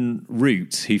 Even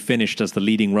Root, who finished as the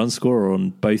leading run scorer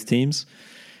on both teams,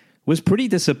 was pretty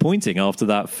disappointing after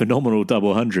that phenomenal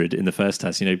double 100 in the first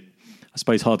test. I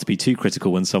suppose hard to be too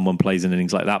critical when someone plays an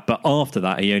innings like that. But after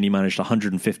that, he only managed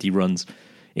 150 runs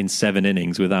in 7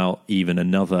 innings without even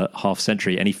another half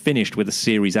century. And he finished with a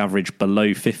series average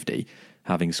below 50,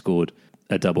 having scored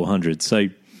a double 100. So,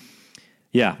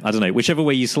 yeah, I don't know. Whichever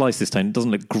way you slice this, Tone, it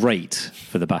doesn't look great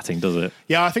for the batting, does it?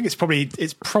 Yeah, I think it's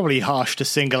probably harsh to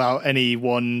single out any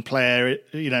one player,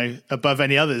 above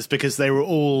any others, because they were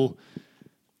all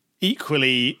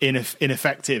equally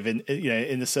ineffective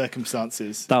in the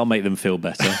circumstances. That'll make them feel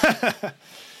better.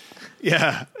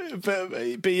 Yeah,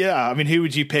 but yeah, I mean, who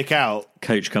would you pick out?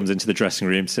 Coach comes into the dressing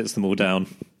room, sits them all down.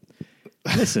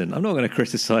 Listen, I'm not going to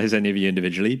criticise any of you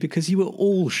individually because you were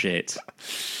all shit.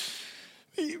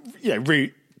 Yeah,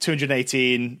 Root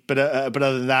 218, but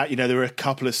other than that, there were a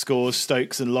couple of scores.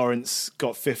 Stokes and Lawrence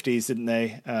got 50s, didn't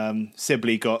they?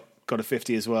 Sibley got a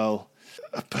 50 as well.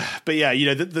 But yeah,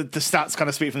 the stats kind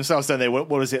of speak for themselves, don't they?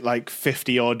 What is it, like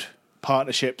 50 odd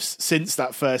partnerships since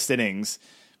that first innings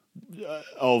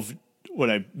of,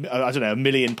 I don't know, 1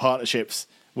 million partnerships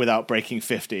without breaking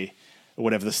 50 or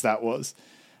whatever the stat was.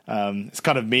 It's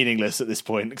kind of meaningless at this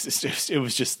point because it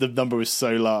was just the number was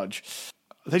so large.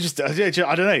 I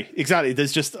don't know exactly.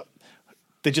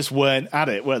 They just weren't at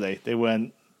it, were they? They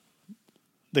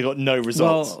got no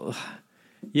results. Well,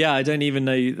 yeah, I don't even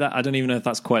know that. I don't even know if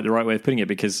that's quite the right way of putting it,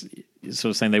 because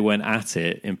sort of saying they weren't at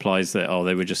it implies that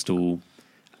they were just all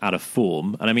out of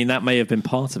form. And I mean, that may have been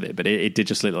part of it, but it did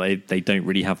just look like they don't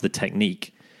really have the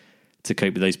technique to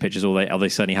cope with those pitches, or they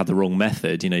certainly had the wrong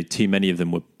method. Too many of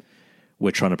them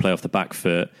were trying to play off the back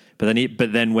foot. But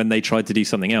then when they tried to do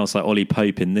something else, like Ollie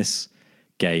Pope in this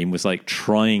game was like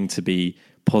trying to be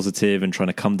positive and trying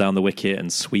to come down the wicket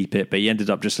and sweep it, but he ended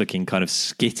up just looking kind of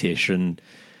skittish and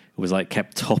was like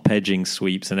kept top edging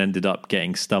sweeps and ended up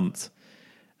getting stumped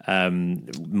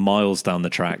miles down the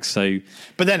track. So,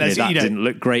 but then that didn't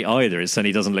look great either. It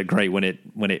certainly doesn't look great when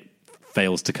it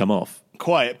fails to come off.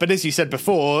 Quite, but as you said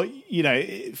before,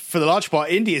 for the large part,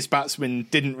 India's batsmen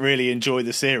didn't really enjoy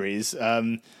the series,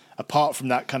 apart from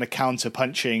that kind of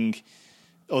counter-punching,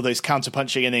 or those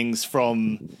counter-punching innings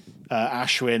from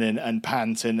Ashwin and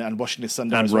Pant and Washington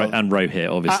Sundar and as well. And Rohit,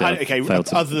 obviously.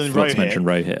 Other than Rohit. To mention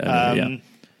Rohit.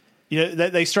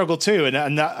 They struggled too,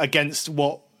 and that against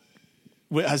what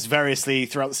has variously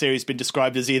throughout the series been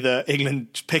described as either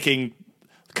England picking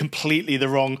completely the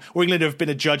wrong, or England have been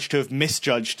adjudged to have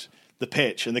misjudged the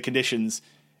pitch and the conditions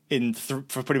for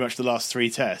pretty much the last 3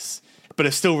 tests, but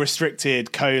have still restricted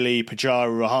Kohli, Pujara,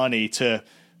 Rouhani to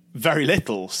very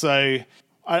little. So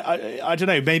I don't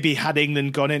know. Maybe had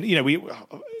England gone in,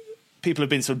 people have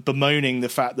been sort of bemoaning the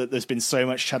fact that there's been so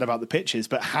much chat about the pitches,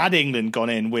 but had England gone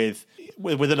in with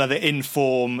another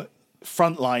in-form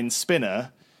frontline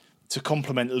spinner to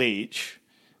complement Leach,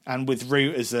 and with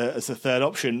Root as a third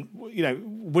option,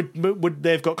 would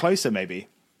they have got closer? Maybe.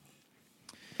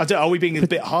 Are we being a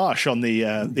bit harsh on the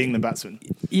England batsmen?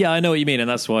 Yeah, I know what you mean, and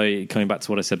that's why, coming back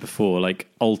to what I said before, like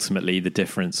ultimately the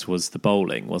difference was the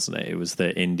bowling, wasn't it? It was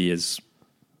that India's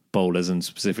bowlers, and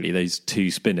specifically those two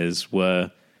spinners,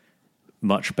 were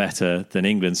much better than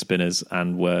England's spinners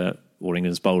or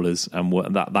England's bowlers, and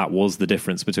that was the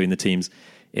difference between the teams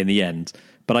in the end.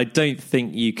 But I don't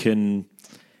think you can.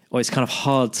 Well, it's kind of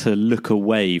hard to look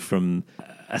away from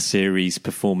a series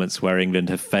performance where England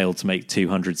have failed to make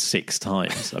 206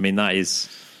 times. I mean, that is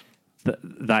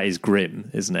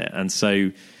grim, isn't it? And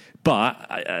so, but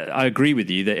I agree with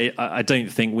you that I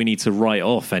don't think we need to write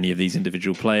off any of these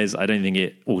individual players. I don't think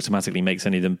it automatically makes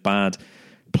any of them bad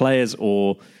players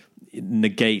or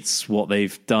negates what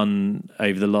they've done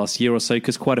over the last year or so,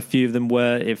 because quite a few of them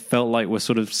it felt like we're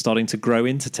sort of starting to grow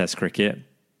into Test cricket.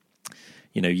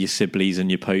 You know, your Sibleys and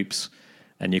your Popes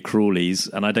and your Crawleys,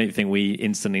 and I don't think we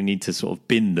instantly need to sort of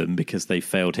bin them because they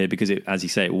failed here, because as you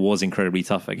say, it was incredibly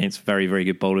tough against very, very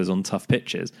good bowlers on tough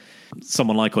pitches.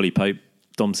 Someone like Ollie Pope,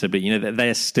 Dom Sibley,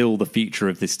 they're still the future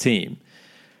of this team,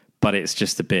 but it's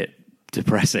just a bit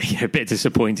depressing, a bit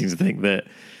disappointing to think that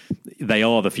they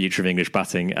are the future of English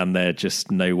batting and they're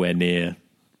just nowhere near,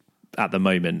 at the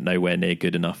moment, nowhere near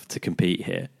good enough to compete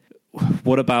here.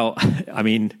 What about, I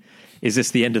mean, is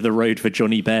this the end of the road for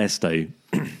Johnny Bairstow,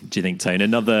 do you think, Tone?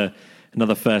 Another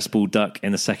first ball duck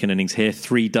in the second innings here,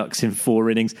 3 ducks in 4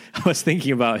 innings. I was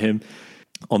thinking about him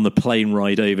on the plane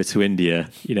ride over to India,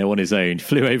 on his own,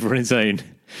 flew over on his own,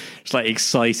 just like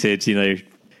excited,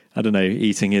 I don't know,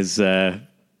 eating his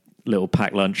little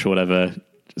packed lunch or whatever,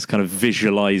 just kind of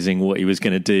visualising what he was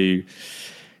going to do,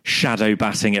 shadow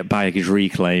batting at baggage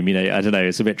reclaim. I don't know,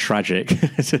 it's a bit tragic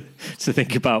to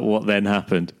think about what then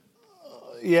happened.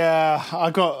 Yeah, I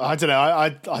don't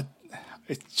know.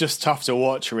 It's just tough to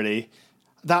watch, really.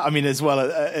 That, I mean, as well,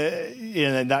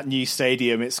 in that new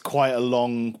stadium, it's quite a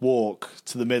long walk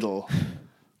to the middle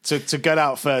to get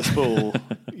out first ball.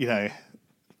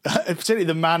 Particularly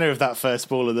the manner of that first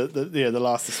ball, or the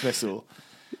last dismissal.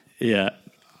 Yeah,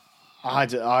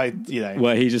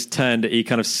 where he just turned, he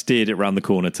kind of steered it around the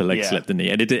corner to leg slip the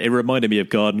knee, and it reminded me of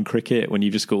garden cricket when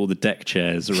you just got all the deck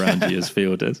chairs around you as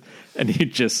fielders, and you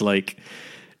just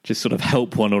sort of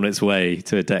help one on its way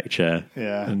to a deck chair,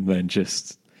 and then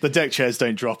just the deck chairs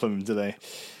don't drop them, do they?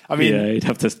 I mean, you'd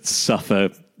have to suffer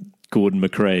Gordon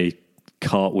McRae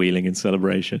cartwheeling in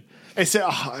celebration. It's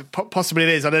possibly it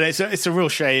is. I don't know. It's a real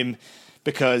shame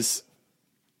because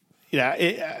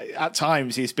at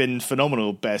times he's been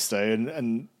phenomenal, Bairstow,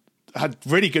 and had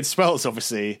really good spells,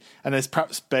 obviously. And there's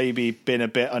perhaps maybe been a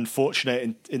bit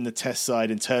unfortunate in the Test side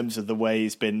in terms of the way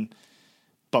he's been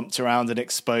bumped around and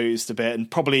exposed a bit, and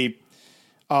probably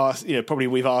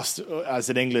we've asked as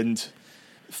an England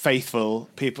faithful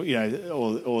people,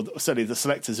 or certainly the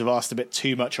selectors have asked a bit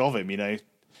too much of him.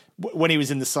 When he was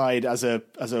in the side as a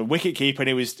wicket keeper, and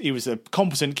he was a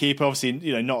competent keeper, obviously,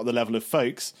 not at the level of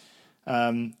Folkes,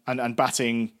 and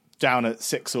batting down at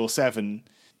 6 or 7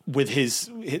 with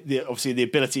obviously the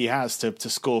ability he has to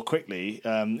score quickly.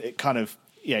 It kind of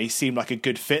he seemed like a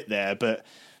good fit there, but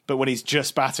when he's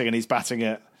just batting and he's batting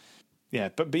at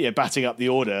batting up the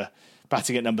order,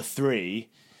 batting at number 3,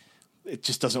 it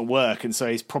just doesn't work. And so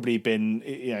he's probably been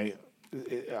I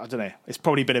don't know, it's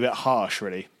probably been a bit harsh,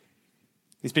 really.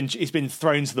 He's been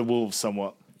thrown to the wolves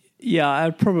somewhat. Yeah,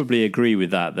 I'd probably agree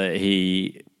with that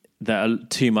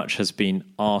too much has been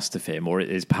asked of him, or it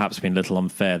has perhaps been a little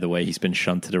unfair the way he's been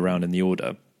shunted around in the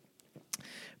order.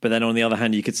 But then on the other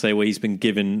hand, you could say, well, he's been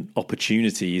given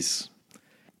opportunities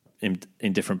in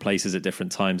different places at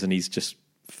different times, and he's just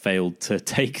failed to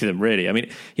take them, really. I mean,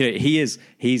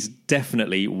 he's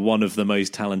definitely one of the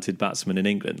most talented batsmen in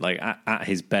England. Like at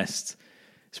his best,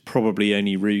 it's probably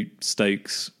only Root,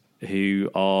 Stokes who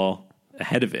are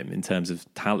ahead of him in terms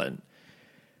of talent.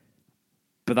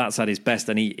 But that's at his best,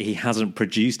 and he hasn't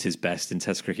produced his best in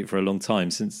Test cricket for a long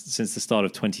time. Since the start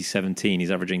of 2017,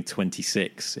 he's averaging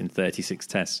 26 in 36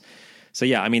 Tests. So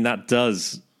yeah, I mean, that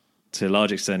does to a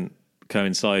large extent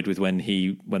coincide with when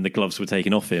the gloves were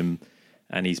taken off him,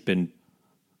 and he's been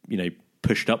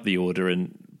pushed up the order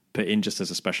and put in just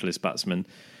as a specialist batsman.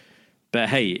 But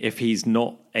hey, if he's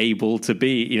not able to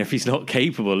be, if he's not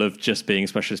capable of just being a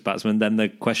specialist batsman, then the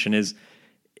question is,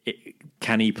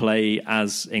 can he play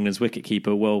as England's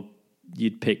wicketkeeper? Well,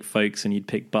 you'd pick Folkes and you'd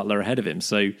pick Buttler ahead of him.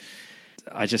 So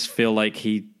I just feel like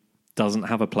he doesn't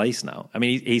have a place now. I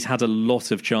mean, he's had a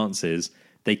lot of chances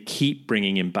they keep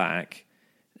bringing him back.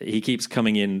 He keeps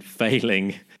coming in,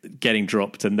 failing, getting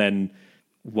dropped, and then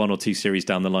 1 or 2 series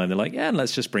down the line, they're like, yeah,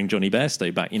 let's just bring Johnny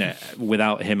Bairstow back,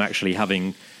 without him actually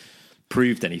having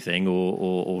proved anything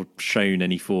or shown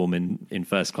any form in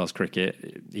first-class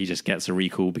cricket. He just gets a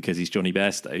recall because he's Johnny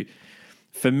Bairstow.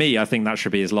 For me, I think that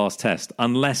should be his last test,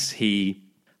 unless he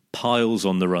piles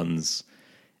on the runs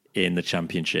in the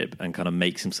Championship and kind of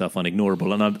makes himself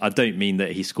unignorable. And I don't mean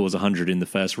that he scores 100 in the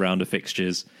first round of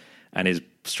fixtures and is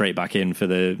straight back in for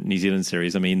the New Zealand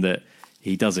series. I mean that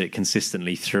he does it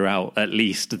consistently throughout at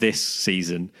least this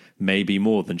season, maybe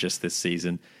more than just this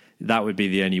season. That would be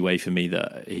the only way for me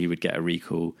that he would get a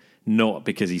recall, not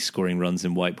because he's scoring runs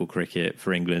in white ball cricket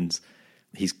for England.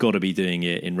 He's got to be doing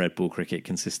it in red ball cricket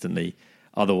consistently.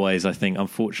 Otherwise, I think,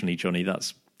 unfortunately, Johnny,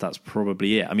 that's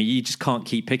probably it. I mean, you just can't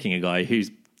keep picking a guy who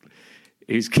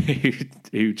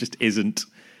just isn't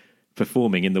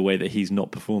performing in the way that he's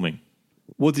not performing.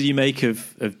 What did you make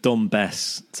of Dom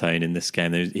Bess, Tone, in this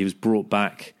game? He was brought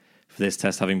back for this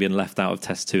test, having been left out of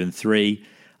Test 2 and 3.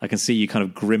 I can see you kind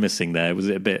of grimacing there.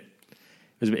 It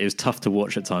was tough to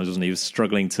watch at times, wasn't he? He was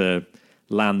struggling to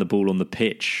land the ball on the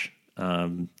pitch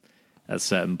at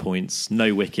certain points.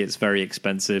 No wickets, very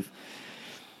expensive.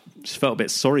 Just felt a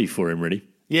bit sorry for him, really.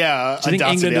 Yeah, do you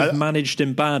think England have managed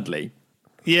him badly?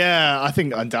 Yeah, I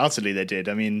think undoubtedly they did.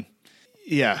 I mean,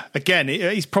 yeah, again,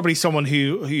 he's probably someone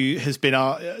who has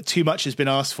been too much has been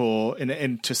asked for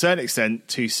in to a certain extent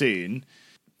too soon.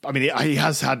 I mean, he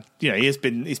has had,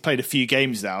 he's played a few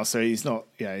games now, so he's not,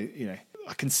 I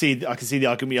can see the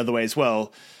argument the other way as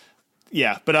well.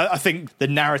 Yeah, but I think the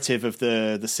narrative of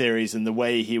the series and the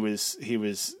way he was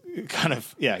kind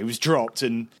of, he was dropped,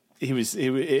 and it was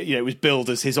billed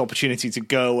as his opportunity to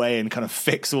go away and kind of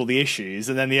fix all the issues,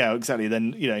 and then exactly,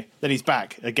 then he's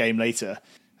back a game later.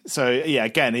 So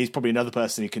again, he's probably another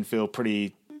person who can feel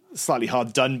pretty slightly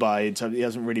hard done by in terms of he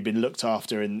hasn't really been looked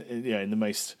after in the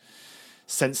most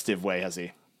sensitive way, has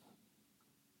he?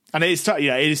 And it is tough. It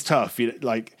is tough.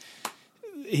 Like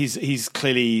he's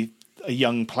clearly a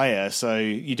young player, so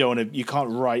you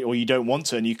can't write, or you don't want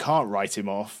to, and you can't write him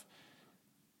off.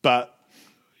 But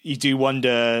you do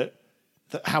wonder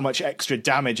how much extra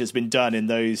damage has been done in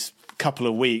those couple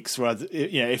of weeks. Rather,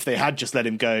 if they had just let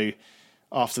him go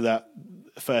after that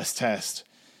first test,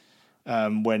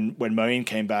 when Moeen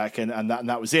came back, and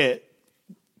that was it.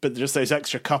 But just those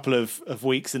extra couple of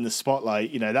weeks in the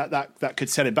spotlight, that could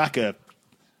set him back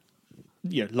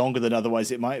longer than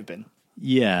otherwise it might have been.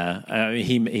 Yeah, I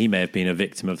mean, he may have been a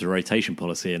victim of the rotation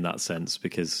policy in that sense,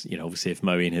 because obviously if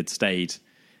Moeen had stayed,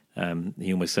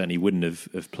 he almost certainly wouldn't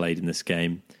have played in this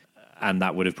game, and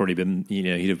that would have probably been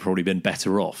he'd have probably been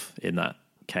better off in that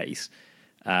case.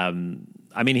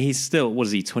 I mean, he's still, what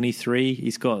is he, 23?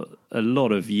 He's got a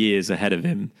lot of years ahead of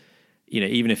him.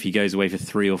 Even if he goes away for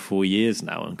 3 or 4 years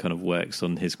now and kind of works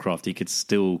on his craft, he could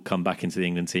still come back into the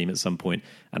England team at some point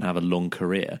and have a long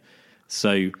career.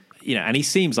 So, and he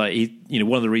seems like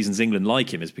one of the reasons England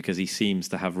like him is because he seems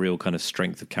to have real kind of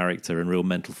strength of character and real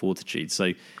mental fortitude.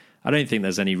 So I don't think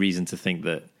there's any reason to think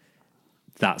that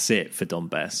that's it for Dom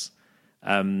Bess.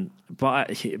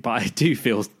 But I do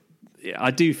feel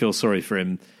sorry for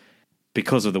him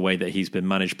because of the way that he's been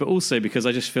managed, but also because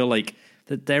I just feel like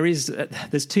that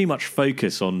there's too much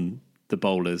focus on the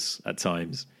bowlers at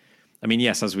times. I mean,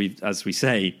 yes, as we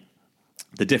say,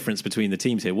 the difference between the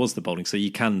teams here was the bowling. So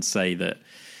you can say that,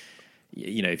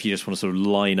 if you just want to sort of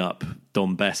line up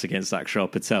Dom Bess against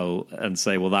Akshar Patel and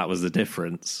say, well, that was the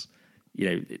difference,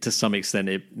 to some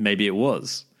extent, maybe it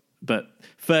was. But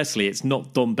firstly, it's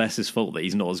not Dom Bess's fault that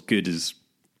he's not as good as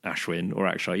Ashwin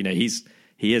or Akshar.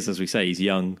 He is, as we say, he's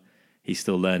young, he's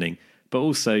still learning. But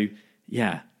also,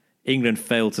 England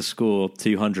failed to score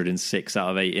 206 out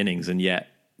of 8 innings, and yet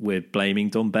we're blaming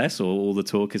Dom Bess, or all the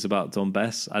talk is about Dom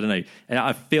Bess. I don't know.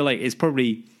 I feel like it's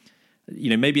probably,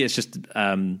 maybe it's just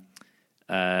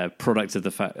product of the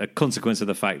fact, a consequence of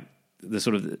the fact, the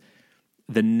sort of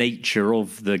the nature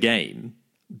of the game.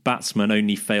 Batsmen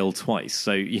only fail twice.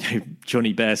 So,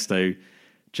 Johnny Bairstow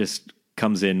just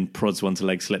comes in, prods one to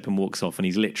leg slip and walks off, and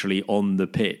he's literally on the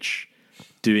pitch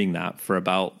doing that for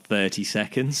about 30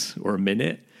 seconds or a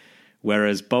minute.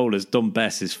 Whereas bowlers, Dom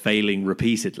Bess is failing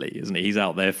repeatedly, isn't he? He's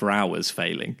out there for hours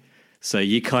failing. So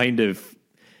you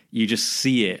just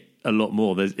see it a lot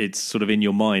more. It's sort of in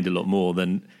your mind a lot more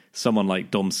than someone like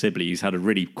Dom Sibley, who's had a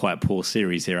really quite poor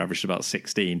series here, averaged about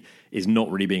 16, is not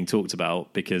really being talked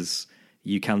about because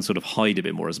you can sort of hide a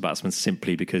bit more as a batsman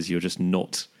simply because you're just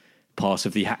not part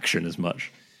of the action as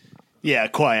much. Yeah,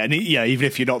 quite. And even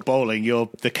if you're not bowling,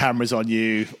 the camera's on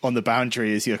you on the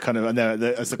boundary as you're kind of,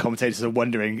 as the commentators are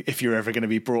wondering if you're ever going to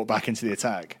be brought back into the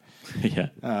attack. Yeah.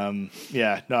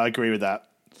 No, I agree with that.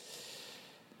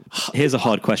 Here's a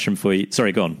hard question for you.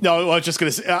 Sorry, go on. No, I was just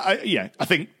going to say, I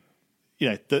think,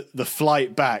 the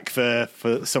flight back for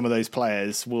some of those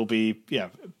players will be,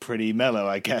 pretty mellow,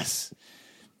 I guess,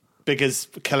 because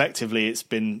collectively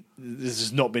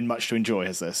there's not been much to enjoy,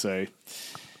 has there? So,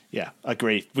 yeah, I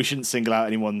agree. We shouldn't single out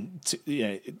anyone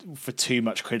for too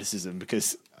much criticism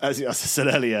because, as I said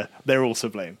earlier, they're all to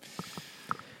blame.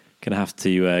 Gonna have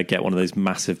to get one of those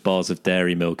massive bars of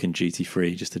dairy milk in duty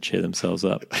free just to cheer themselves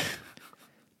up.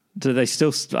 Do they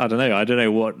still? I don't know.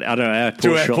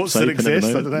 Airport shops still open exist?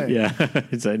 I don't know. Yeah,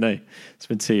 I don't know. It's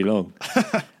been too long.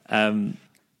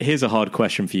 Here's a hard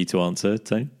question for you to answer,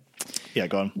 Tone. Yeah,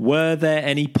 go on. Were there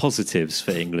any positives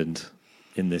for England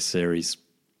in this series?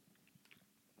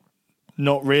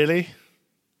 Not really.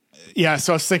 Yeah,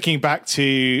 so I was thinking back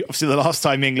to, obviously, the last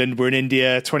time England were in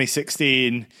India,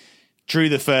 2016, drew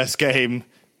the first game,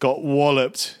 got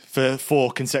walloped for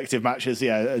 4 consecutive matches,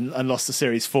 and lost the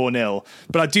series 4-0.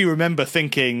 But I do remember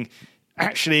thinking,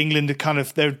 actually, England had kind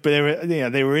of, they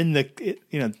were in the,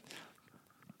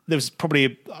 there was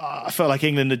probably, I felt like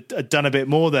England had done a bit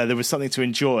more there. There was something to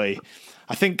enjoy.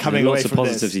 I think coming away from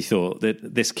positives, you thought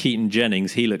that this Keaton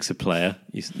Jennings, he looks a player.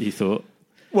 You thought.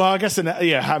 Well, I guess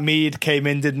Hamid came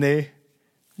in, didn't he?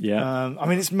 Yeah. I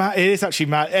mean, it's mad. It is actually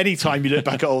mad. Any time you look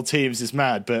back at old teams, it's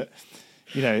mad. But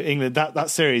England that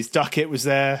series, Duckett was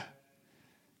there.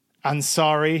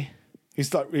 Ansari,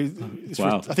 who's like,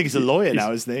 wow. I think he's a lawyer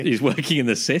now, isn't he? He's working in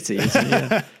the city, isn't he?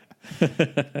 Yeah.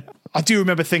 I do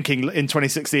remember thinking in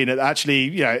 2016 that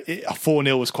actually, a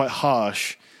 4-0 was quite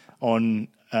harsh on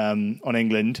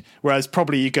England, whereas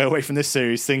probably you go away from this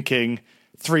series thinking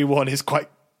 3-1 is quite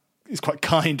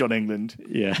kind on England.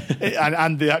 Yeah.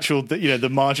 and the actual, the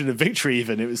margin of victory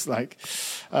even, it was like,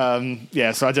 so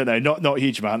I don't know, not a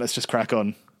huge amount. Let's just crack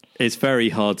on. It's very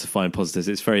hard to find positives.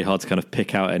 It's very hard to kind of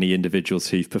pick out any individuals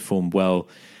who've performed well.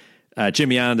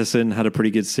 Jimmy Anderson had a pretty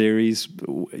good series.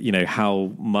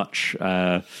 How much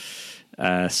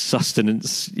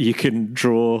sustenance you can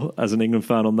draw as an England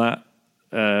fan on that,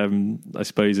 I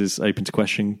suppose, is open to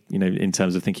question, in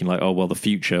terms of thinking like, the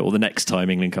future or the next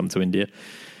time England come to India.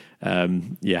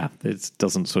 It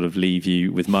doesn't sort of leave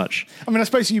you with much. I mean, I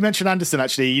suppose you mentioned Anderson,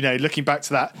 actually, looking back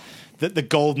to that the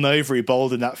golden over he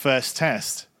bowled in that first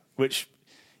test, which,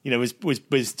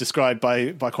 was described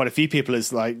by quite a few people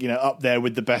as like, up there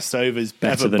with the best overs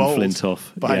better ever than bowled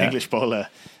Flintoff by an English bowler.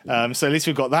 So at least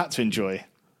we've got that to enjoy.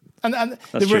 And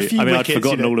that's there were true. a few wickets, I'd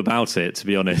forgotten all about it, to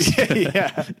be honest.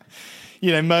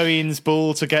 Yeah. Moeen's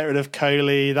ball to get rid of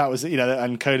Kohli, that was,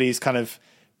 and Kohli's kind of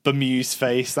bemused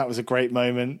face, that was a great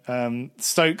moment.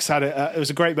 Stokes had it was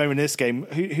a great moment in this game.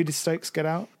 Who did Stokes get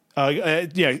out?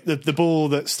 The ball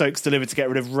that Stokes delivered to get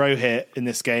rid of Rohit in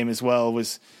this game as well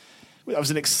was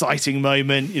an exciting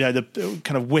moment. The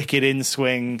kind of wicked in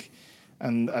swing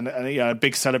and a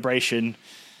big celebration.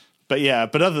 But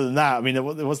other than that, I mean, there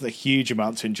wasn't a huge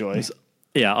amount to enjoy.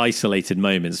 Isolated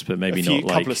moments, but maybe not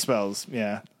like couple of spells.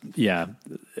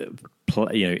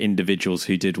 Individuals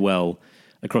who did well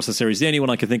across the series. The only one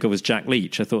I could think of was Jack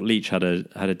Leach. I thought Leach had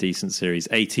a decent series.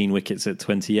 18 wickets at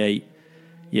 28.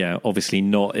 Yeah, obviously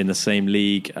not in the same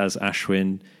league as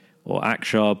Ashwin or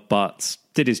Akshar, but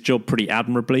did his job pretty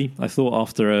admirably. I thought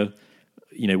after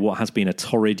what has been a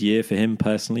torrid year for him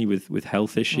personally with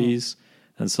health issues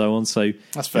and so on. So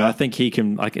that's fair. I think he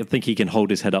can hold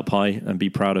his head up high and be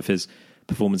proud of his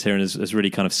performance here, and has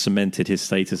really kind of cemented his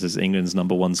status as England's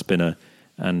number one spinner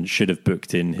and should have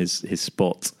booked in his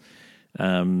spot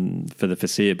for the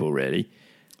foreseeable, really.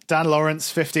 Dan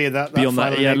Lawrence, 50 of that. Beyond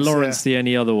that, Lawrence, the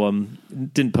only other one,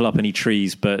 didn't pull up any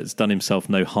trees, but has done himself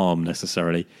no harm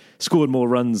necessarily. Scored more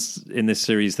runs in this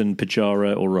series than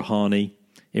Pujara or Rahane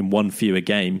in one fewer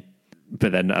game.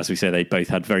 But then, as we say, they both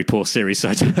had very poor series, so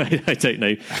I don't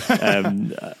know.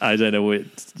 I don't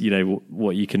know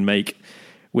what you can make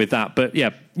with that. But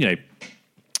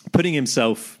putting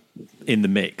himself in the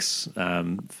mix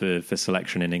for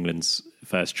selection in England's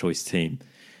first choice team.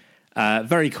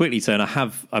 Very quickly, Tone,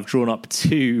 I've drawn up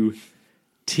 2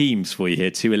 teams for you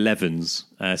here, 2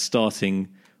 11s, starting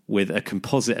with a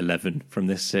composite 11 from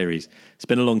this series. It's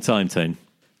been a long time, Tone.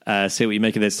 See what you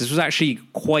make of this. This was actually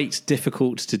quite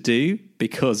difficult to do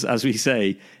because, as we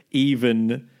say,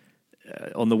 even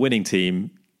on the winning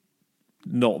team,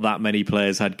 not that many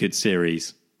players had good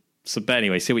series. But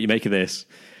anyway, see what you make of this.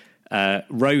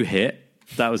 Rohit,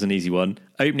 that was an easy one.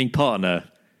 Opening partner,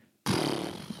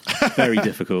 very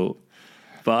difficult.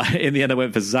 But in the end, I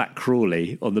went for Zach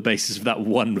Crawley on the basis of that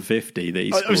 150 that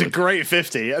he scored. It was a great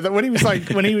 50. When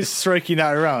he was stroking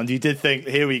that around, you did think,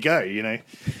 here we go,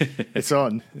 It's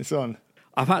on.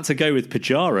 I've had to go with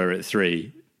Pujara at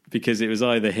 3 because it was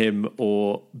either him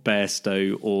or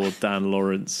Bairstow or Dan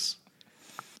Lawrence.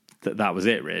 That was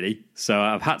it, really. So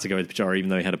I've had to go with Pujara, even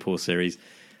though he had a poor series.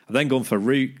 I've then gone for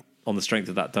Root on the strength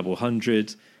of that double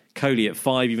 100. Kohli at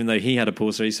 5, even though he had a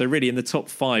poor series. So really, in the top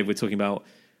 5, we're talking about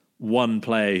one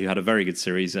player who had a very good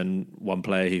series and one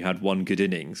player who had one good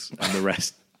innings, and the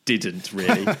rest didn't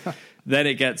really. Then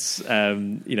it gets,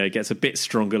 it gets a bit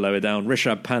stronger lower down.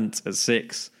 Rishabh Pant at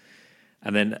 6.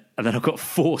 And then I've got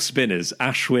 4 spinners: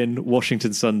 Ashwin,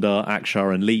 Washington Sundar,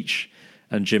 Akshar and Leach,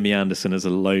 and Jimmy Anderson as a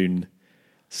lone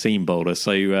seam bowler.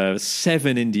 So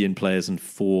 7 Indian players and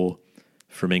 4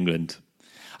 from England.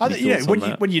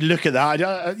 When you look at that,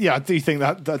 I do think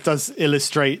that does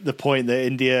illustrate the point that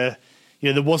India,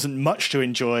 there wasn't much to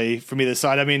enjoy from either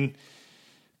side. I mean,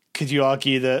 could you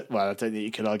argue that? Well, I don't think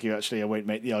you could argue. Actually, I won't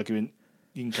make the argument.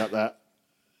 You can cut that.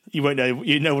 You won't know.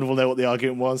 No one will know what the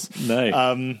argument was.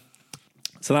 No.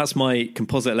 So that's my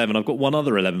composite 11. I've got one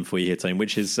other 11 for you here, Tone,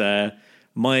 which is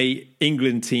my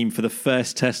England team for the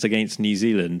first test against New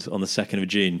Zealand on the 2nd of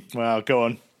June. Well, go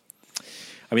on.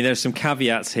 I mean, there's some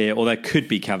caveats here, or there could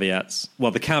be caveats.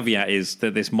 Well, the caveat is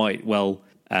that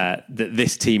that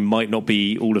this team might not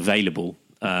be all available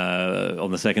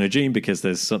on the 2nd of June, because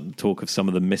there's some talk of some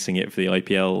of them missing it for the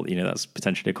IPL. That's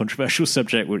potentially a controversial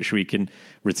subject which we can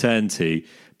return to.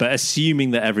 But assuming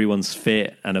that everyone's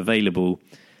fit and available,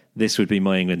 this would be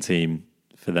my England team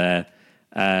for there.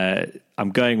 I'm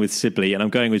going with Sibley, and I'm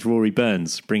going with Rory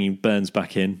Burns, bringing Burns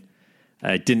back in.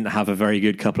 Didn't have a very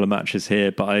good couple of matches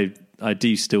here, but I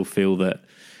do still feel that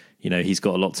he's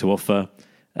got a lot to offer.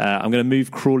 I'm going to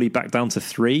move Crawley back down to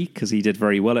 3 because he did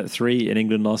very well at 3 in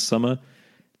England last summer.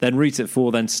 Then Root at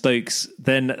 4, then Stokes.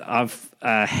 Then I've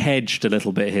hedged a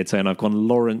little bit here, Tone. I've gone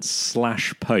Lawrence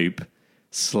 /Pope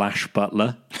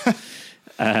 /Buttler.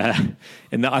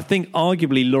 In that I think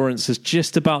arguably Lawrence has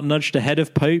just about nudged ahead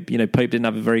of Pope. Pope didn't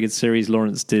have a very good series.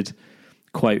 Lawrence did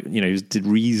did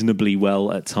reasonably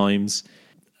well at times.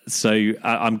 So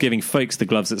I'm giving Folkes the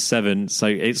gloves at 7. So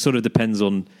it sort of depends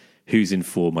on who's in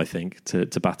form, I think, to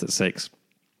bat at 6.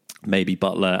 Maybe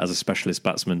Buttler as a specialist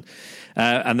batsman.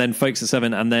 And then Folkes at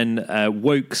 7. And then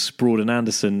Wokes, Broad and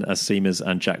Anderson as seamers,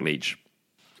 and Jack Leach.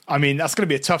 I mean, that's going to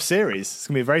be a tough series. It's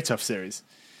going to be a very tough series.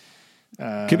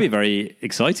 Could be a very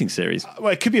exciting series.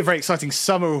 Well, it could be a very exciting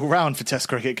summer all round for Test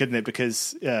cricket, couldn't it?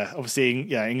 Because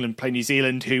obviously, England play New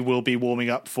Zealand, who will be warming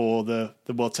up for the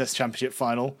World Test Championship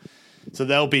final, so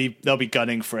they'll be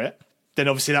gunning for it. Then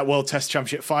obviously that World Test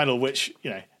Championship final, which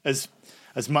as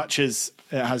much as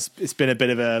it's been a bit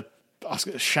of a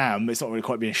sham. It's not really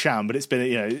quite been a sham, but it's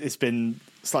been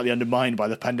slightly undermined by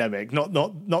the pandemic. Not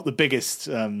the biggest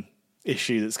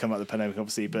issue that's come out of the pandemic,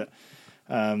 obviously, but.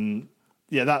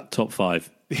 That top 5.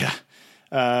 Yeah,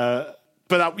 but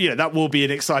that will be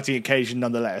an exciting occasion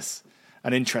nonetheless,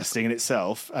 and interesting in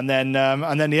itself. And then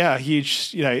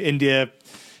huge India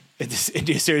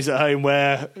series at home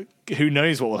where who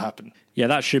knows what will happen. Yeah,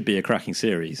 that should be a cracking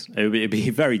series. It'd be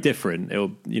very different. It'll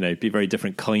be a very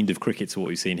different kind of cricket to what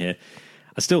we've seen here.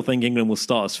 I still think England will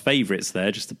start as favourites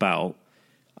there, just about.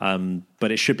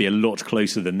 But it should be a lot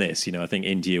closer than this. I think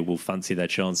India will fancy their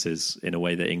chances in a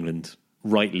way that England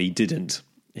rightly didn't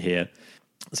here.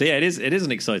 So yeah, it is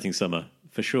an exciting summer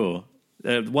for sure.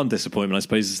 One disappointment, I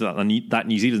suppose, is that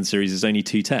New Zealand series is only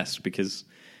 2 tests, because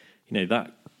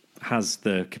that has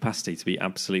the capacity to be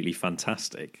absolutely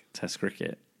fantastic Test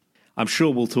cricket. I'm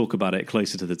sure we'll talk about it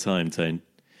closer to the time, Tone.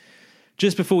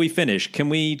 Just before we finish, can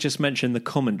we just mention the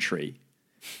commentary?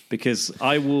 Because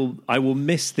I will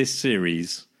miss this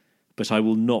series, but I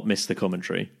will not miss the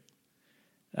commentary.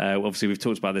 Obviously, we've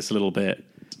talked about this a little bit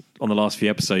on the last few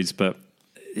episodes, but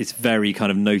it's very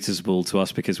kind of noticeable to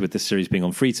us because with this series being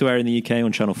on free-to-air in the UK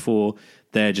on Channel 4,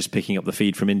 they're just picking up the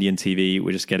feed from Indian TV.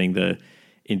 We're just getting the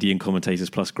Indian commentators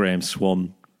plus Graham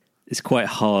Swan. It's quite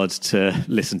hard to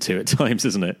listen to at times,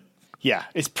 isn't it? Yeah,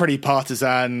 it's pretty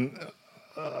partisan.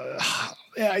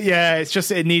 It's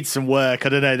just, it needs some work. I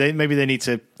don't know. Maybe they need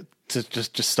to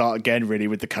just start again, really,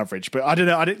 with the coverage. But I don't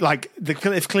know.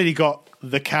 They've clearly got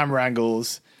the camera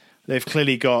angles. They've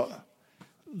clearly got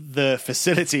the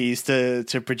facilities to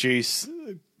produce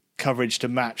coverage to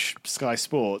match Sky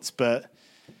Sports, but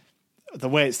the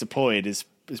way it's deployed is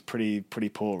pretty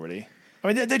poor, really.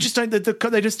 I mean, they just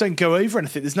don't go over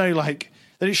anything. There's no they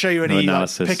don't show you any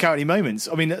pick out any moments.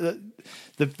 I mean,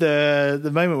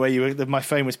 the moment where my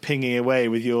phone was pinging away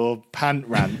with your pant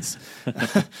rants.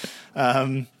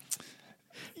 Pant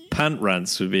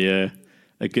rants would be a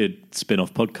good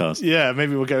spin-off podcast. Yeah,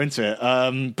 maybe we'll go into it.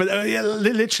 But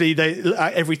literally,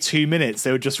 every 2 minutes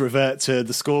they would just revert to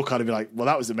the scorecard and be like, "Well,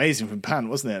 that was amazing from Pant,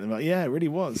 wasn't it?" And I'm like, "Yeah, it really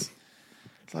was."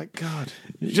 It's like, God.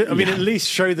 I mean, at least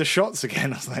show the shots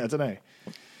again. I was like, I don't know.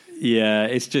 Yeah,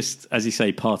 it's just, as you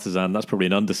say, partisan. That's probably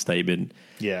an understatement.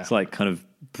 Yeah. It's like kind of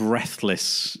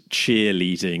breathless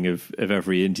cheerleading of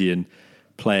every Indian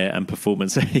player and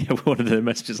performance. One of the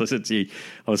messages I said to you,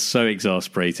 I was so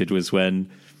exasperated, was when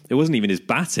it wasn't even his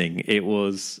batting. It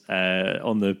was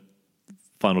on the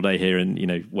final day here, and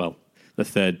the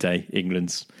third day,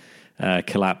 England's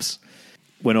collapse,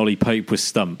 when Ollie Pope was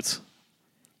stumped.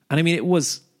 And I mean, it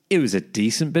was a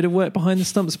decent bit of work behind the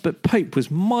stumps, but Pope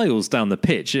was miles down the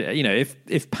pitch.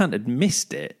 If Pant had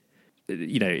missed it,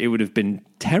 it would have been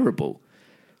terrible.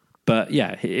 But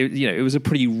yeah, it was a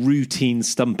pretty routine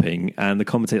stumping, and the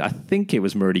commentator, I think it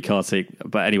was Murali Kartik,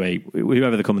 but anyway,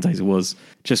 whoever the commentator was,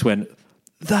 just went,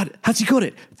 "That, has he got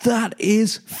it? That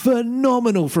is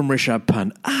phenomenal from Rishabh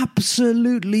Pant.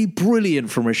 Absolutely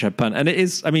brilliant from Rishabh Pant." And it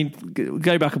is, I mean,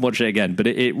 go back and watch it again, but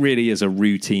it really is a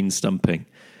routine stumping.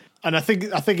 And I think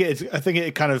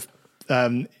it kind of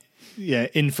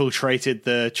infiltrated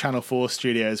the Channel 4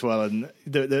 studio as well. And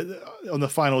on the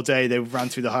final day, they ran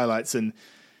through the highlights, and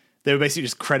they were basically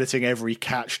just crediting every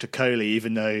catch to Kohli,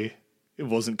 even though it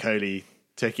wasn't Kohli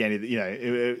taking any.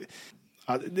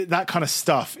 That kind of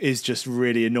stuff is just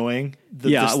really annoying.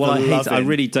 I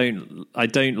really don't. I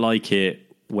don't like it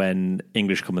when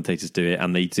English commentators do it,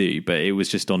 and they do, but it was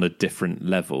just on a different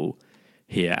level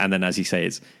here. And then, as you say,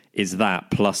 is that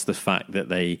plus the fact that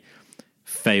they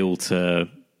fail to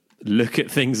look at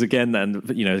things again, and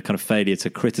kind of failure to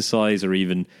criticise or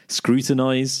even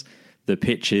scrutinise the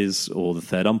pitches or the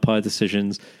third umpire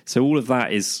decisions. So all of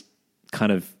that is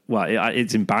kind of,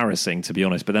 it's embarrassing, to be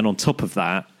honest. But then on top of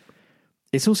that,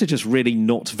 it's also just really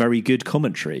not very good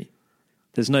commentary.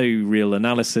 There's no real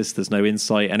analysis, there's no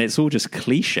insight, and it's all just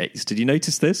cliches. Did you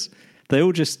notice this? They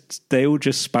all just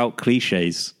spout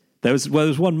cliches. There was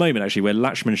one moment actually where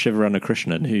Lakshman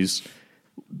Sivaramakrishnan, who's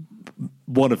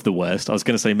one of the worst, I was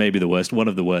going to say maybe the worst, one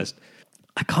of the worst.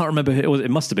 I can't remember who it was. It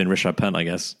must have been Rishabh Pant, I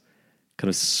guess. Kind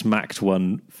of smacked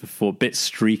one for 4, bit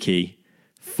streaky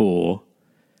 4,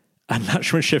 and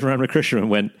Lakshman Sivaramakrishnan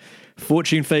went,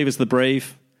 "Fortune favours the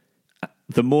brave.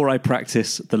 The more I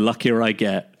practice, the luckier I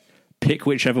get. Pick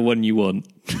whichever one you want."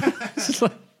 It's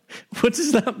like, what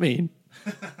does that mean?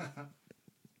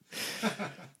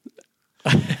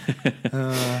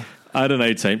 I don't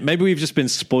know, Tane. Maybe we've just been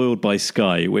spoiled by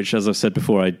Sky, which, as I've said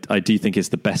before, I do think is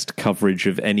the best coverage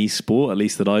of any sport, at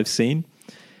least that I've seen.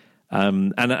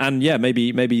 And yeah,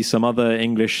 maybe some other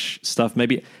English stuff.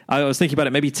 Maybe I was thinking about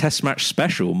it. Maybe Test Match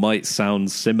Special might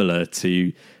sound similar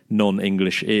to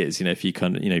non-English ears. If you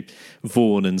kind of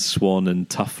Vaughan and Swan and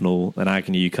Tufnell and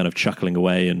Agnew kind of chuckling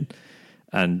away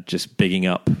and just bigging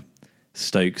up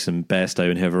Stokes and Bairstow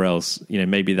and whoever else.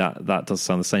 Maybe that does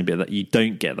sound the same, but that you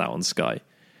don't get that on Sky.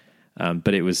 But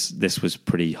this was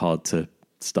pretty hard to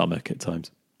stomach at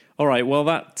times. All right, well,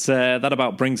 that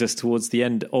about brings us towards the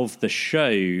end of the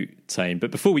show, Tane.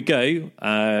 But before we go,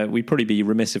 we'd probably be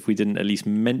remiss if we didn't at least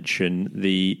mention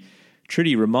the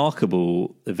truly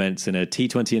remarkable events in a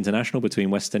T20 international between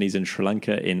West Indies and Sri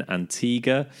Lanka in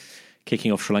Antigua,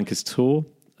 kicking off Sri Lanka's tour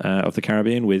of the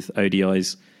Caribbean with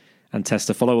ODIs and Tests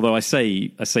to follow. Although I say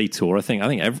tour, I think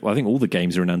all the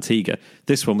games are in Antigua.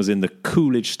 This one was in the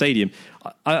Coolidge Stadium.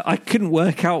 I couldn't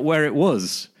work out where it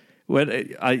was.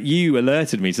 When you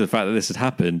alerted me to the fact that this had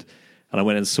happened, and I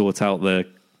went and sought out the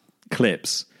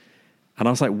clips, and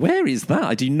I was like, "Where is that?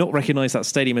 I do not recognise that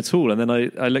stadium at all." And then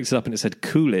I looked it up, and it said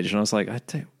Coolidge, and I was like,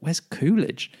 "Where's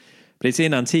Coolidge?" But it's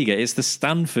in Antigua. It's the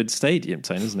Stanford Stadium,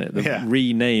 Tone, isn't it? The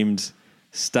renamed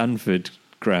Stanford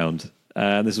ground.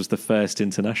 And this was the first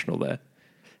international there.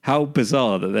 How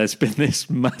bizarre that there's been this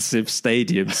massive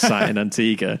stadium sat in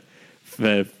Antigua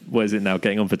for, what is it now,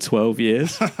 getting on for 12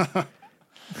 years?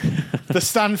 The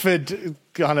Stanford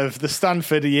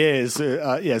years,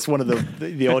 it's one of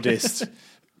the oddest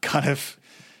kind of,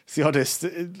 it's the oddest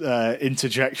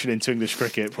interjection into English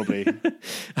cricket, probably.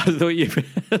 I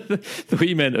thought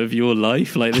you meant of your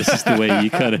life, like this is the way you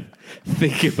kind of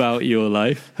think about your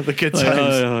life. The good like,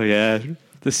 times. Oh yeah,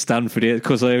 the Stanford years,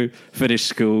 because I finished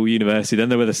school, university, then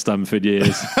there were the Stanford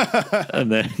years, and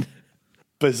then...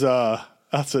 Bizarre,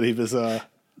 utterly bizarre.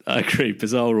 I agree,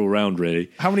 bizarre all round,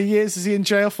 really. How many years is he in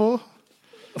jail for?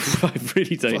 I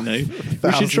really don't know.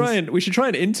 We should try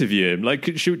and interview him. Like,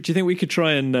 do you think we could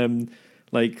try and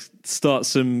start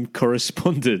some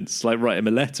correspondence, like write him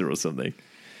a letter or something?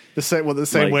 The same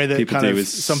way that kind of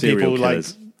some people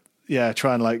killers.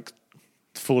 Try and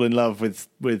fall in love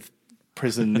with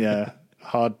prison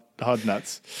hard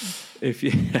nuts. If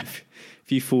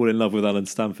you fall in love with Alan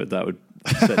Stanford, that would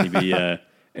certainly be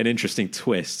an interesting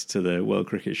twist to the World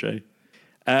Cricket Show.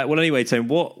 Well, anyway, Tone,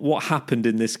 what happened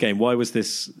in this game? Why was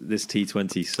this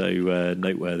T20 so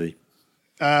noteworthy,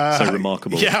 so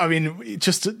remarkable? Yeah, I mean, you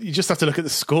just have to look at the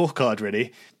scorecard,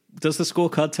 really. Does the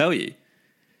scorecard tell you?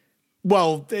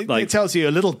 Well, it tells you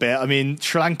a little bit. I mean,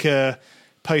 Sri Lanka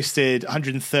posted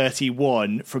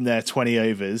 131 from their 20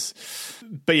 overs.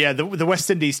 But yeah, the West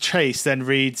Indies chase then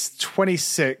reads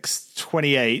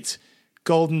 26-28,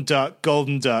 golden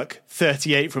duck,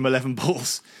 38 from 11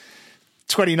 balls,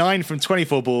 29 from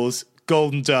 24 balls,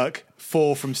 golden duck,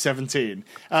 4 from 17.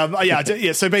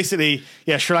 So basically,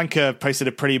 Sri Lanka posted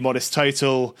a pretty modest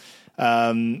total.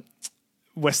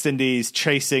 West Indies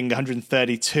chasing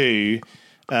 132.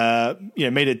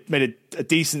 Made a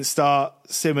decent start.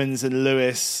 Simmons and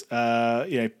Lewis,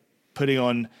 putting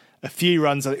on a few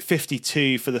runs, I think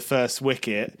 52 for the first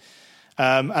wicket.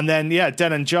 And then,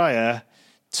 Dhananjaya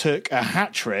took a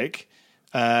hat-trick,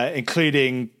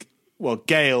 including,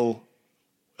 Gale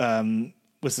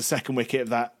was the second wicket of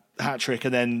that hat-trick,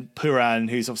 and then Pooran,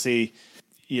 who's obviously,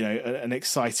 an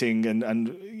exciting and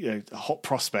a hot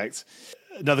prospect,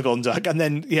 another golden duck. And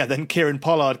then Kieran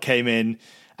Pollard came in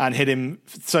and hit him.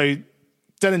 So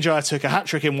Dhananjaya took a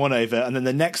hat-trick in one over, and then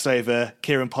the next over,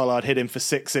 Kieran Pollard hit him for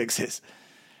 6 sixes,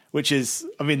 which is,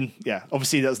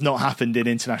 obviously that's not happened in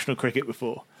international cricket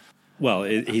before. Well,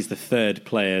 he's the third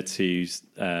player to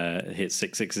hit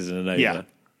 6 sixes in an over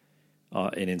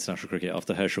in international cricket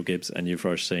after Herschel Gibbs and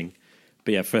Yuvraj Singh.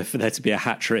 But yeah, for there to be a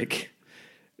hat-trick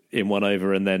in one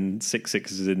over and then 6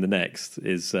 sixes in the next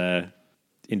is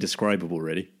indescribable,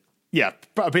 really. Yeah,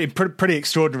 pretty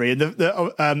extraordinary.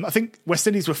 And I think West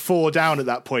Indies were 4 down at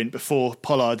that point before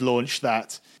Pollard launched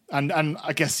that. And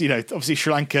I guess, obviously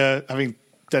Sri Lanka,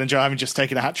 Dhananjaya having just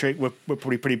taken a hat-trick, were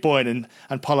probably pretty buoyant,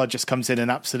 and Pollard just comes in and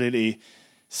absolutely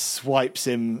swipes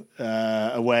him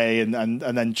away and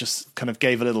then just kind of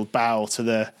gave a little bow to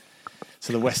the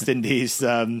West Indies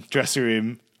dressing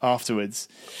room afterwards.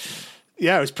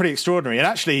 Yeah, it was pretty extraordinary. And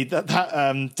actually, that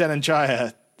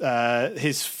Dhananjaya,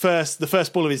 the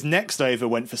first ball of his next over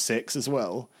went for 6 as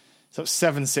well. So it's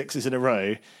 7 sixes in a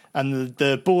row. And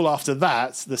the ball after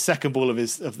that, the second ball of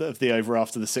the over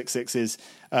after the 6 sixes,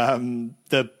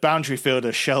 the boundary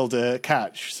fielder shelled a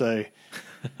catch. So,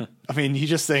 you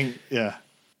just think, yeah.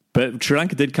 But Sri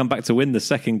Lanka did come back to win the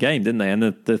second game, didn't they? And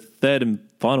the third and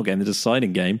final game, the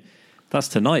deciding game, that's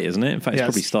tonight, isn't it? In fact, it's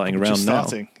probably starting around now.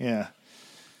 Yeah.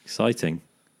 Exciting.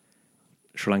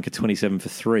 Sri Lanka 27 for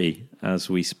 3 as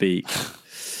we speak.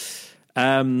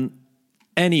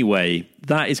 Anyway,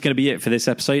 that is going to be it for this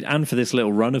episode and for this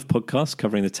little run of podcasts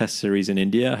covering the Test series in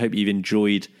India. I hope you've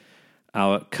enjoyed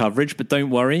our coverage, but don't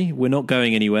worry, we're not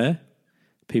going anywhere.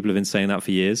 People have been saying that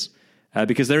for years.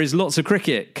 Because there is lots of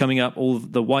cricket coming up, all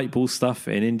the white ball stuff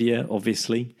in India,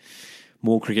 obviously.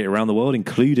 More cricket around the world,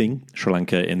 including Sri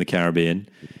Lanka in the Caribbean.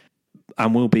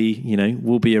 And we'll be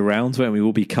around, won't we?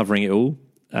 We'll be covering it all.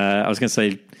 I was going to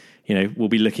say, we'll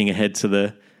be looking ahead to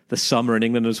the summer in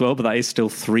England as well, but that is still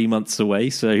 3 months away.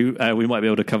 So we might be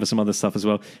able to cover some other stuff as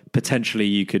well. Potentially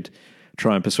you could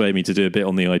try and persuade me to do a bit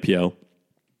on the IPL.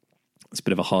 It's a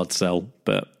bit of a hard sell,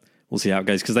 but we'll see how it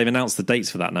goes, because they've announced the dates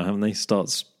for that now, haven't they?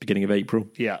 Starts beginning of April.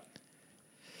 Yeah.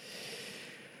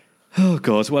 Oh,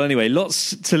 God. Well, anyway,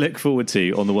 lots to look forward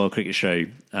to on the World Cricket Show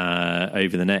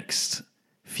over the next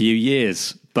few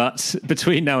years. But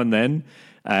between now and then,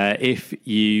 if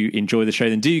you enjoy the show,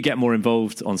 then do get more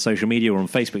involved on social media or on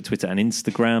Facebook, Twitter and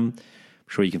Instagram. I'm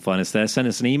sure you can find us there. Send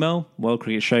us an email,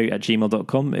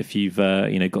 worldcricketshow@gmail.com, if you've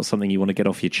got something you want to get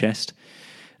off your chest.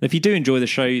 And if you do enjoy the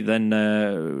show, then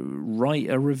write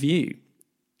a review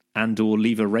and or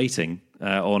leave a rating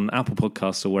on Apple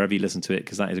Podcasts or wherever you listen to it,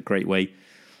 because that is a great way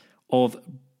of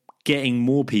getting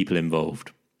more people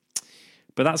involved.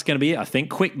 But that's going to be it, I think.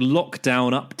 Quick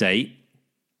lockdown update.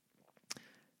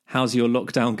 How's your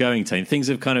lockdown going, Tone? Things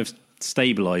have kind of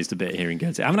stabilised a bit here in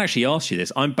Guernsey. I haven't actually asked you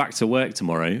this. I'm back to work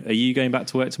tomorrow. Are you going back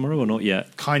to work tomorrow or not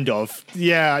yet? Kind of.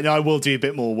 Yeah, no, I will do a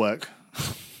bit more work.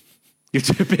 You'll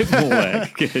do a bit more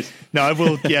work? Good. No, I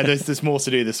will. Yeah, there's more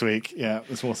to do this week. Yeah,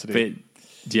 there's more to do. But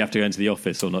do you have to go into the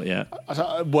office or not yet?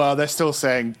 Well, they're still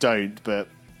saying don't, but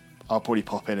I'll probably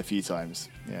pop in a few times.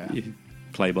 Yeah. You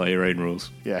play by your own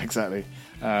rules. Yeah, exactly.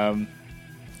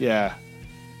 Yeah.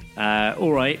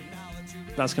 All right.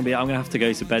 That's going to be it. I'm going to have to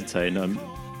go to bed, Tone. I'm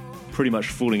pretty much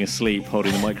falling asleep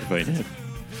holding the microphone here.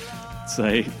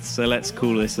 So let's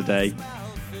call this a day.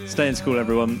 Stay in school,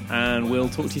 everyone, and we'll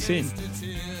talk to you soon.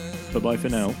 Bye-bye for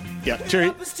now. Yeah,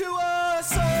 cheerio.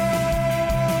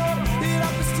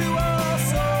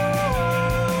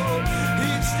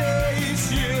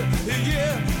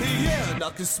 I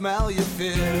can smell your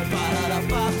fear.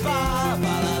 Ba-da-da-ba-ba,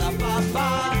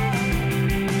 ba-da-da-ba-ba.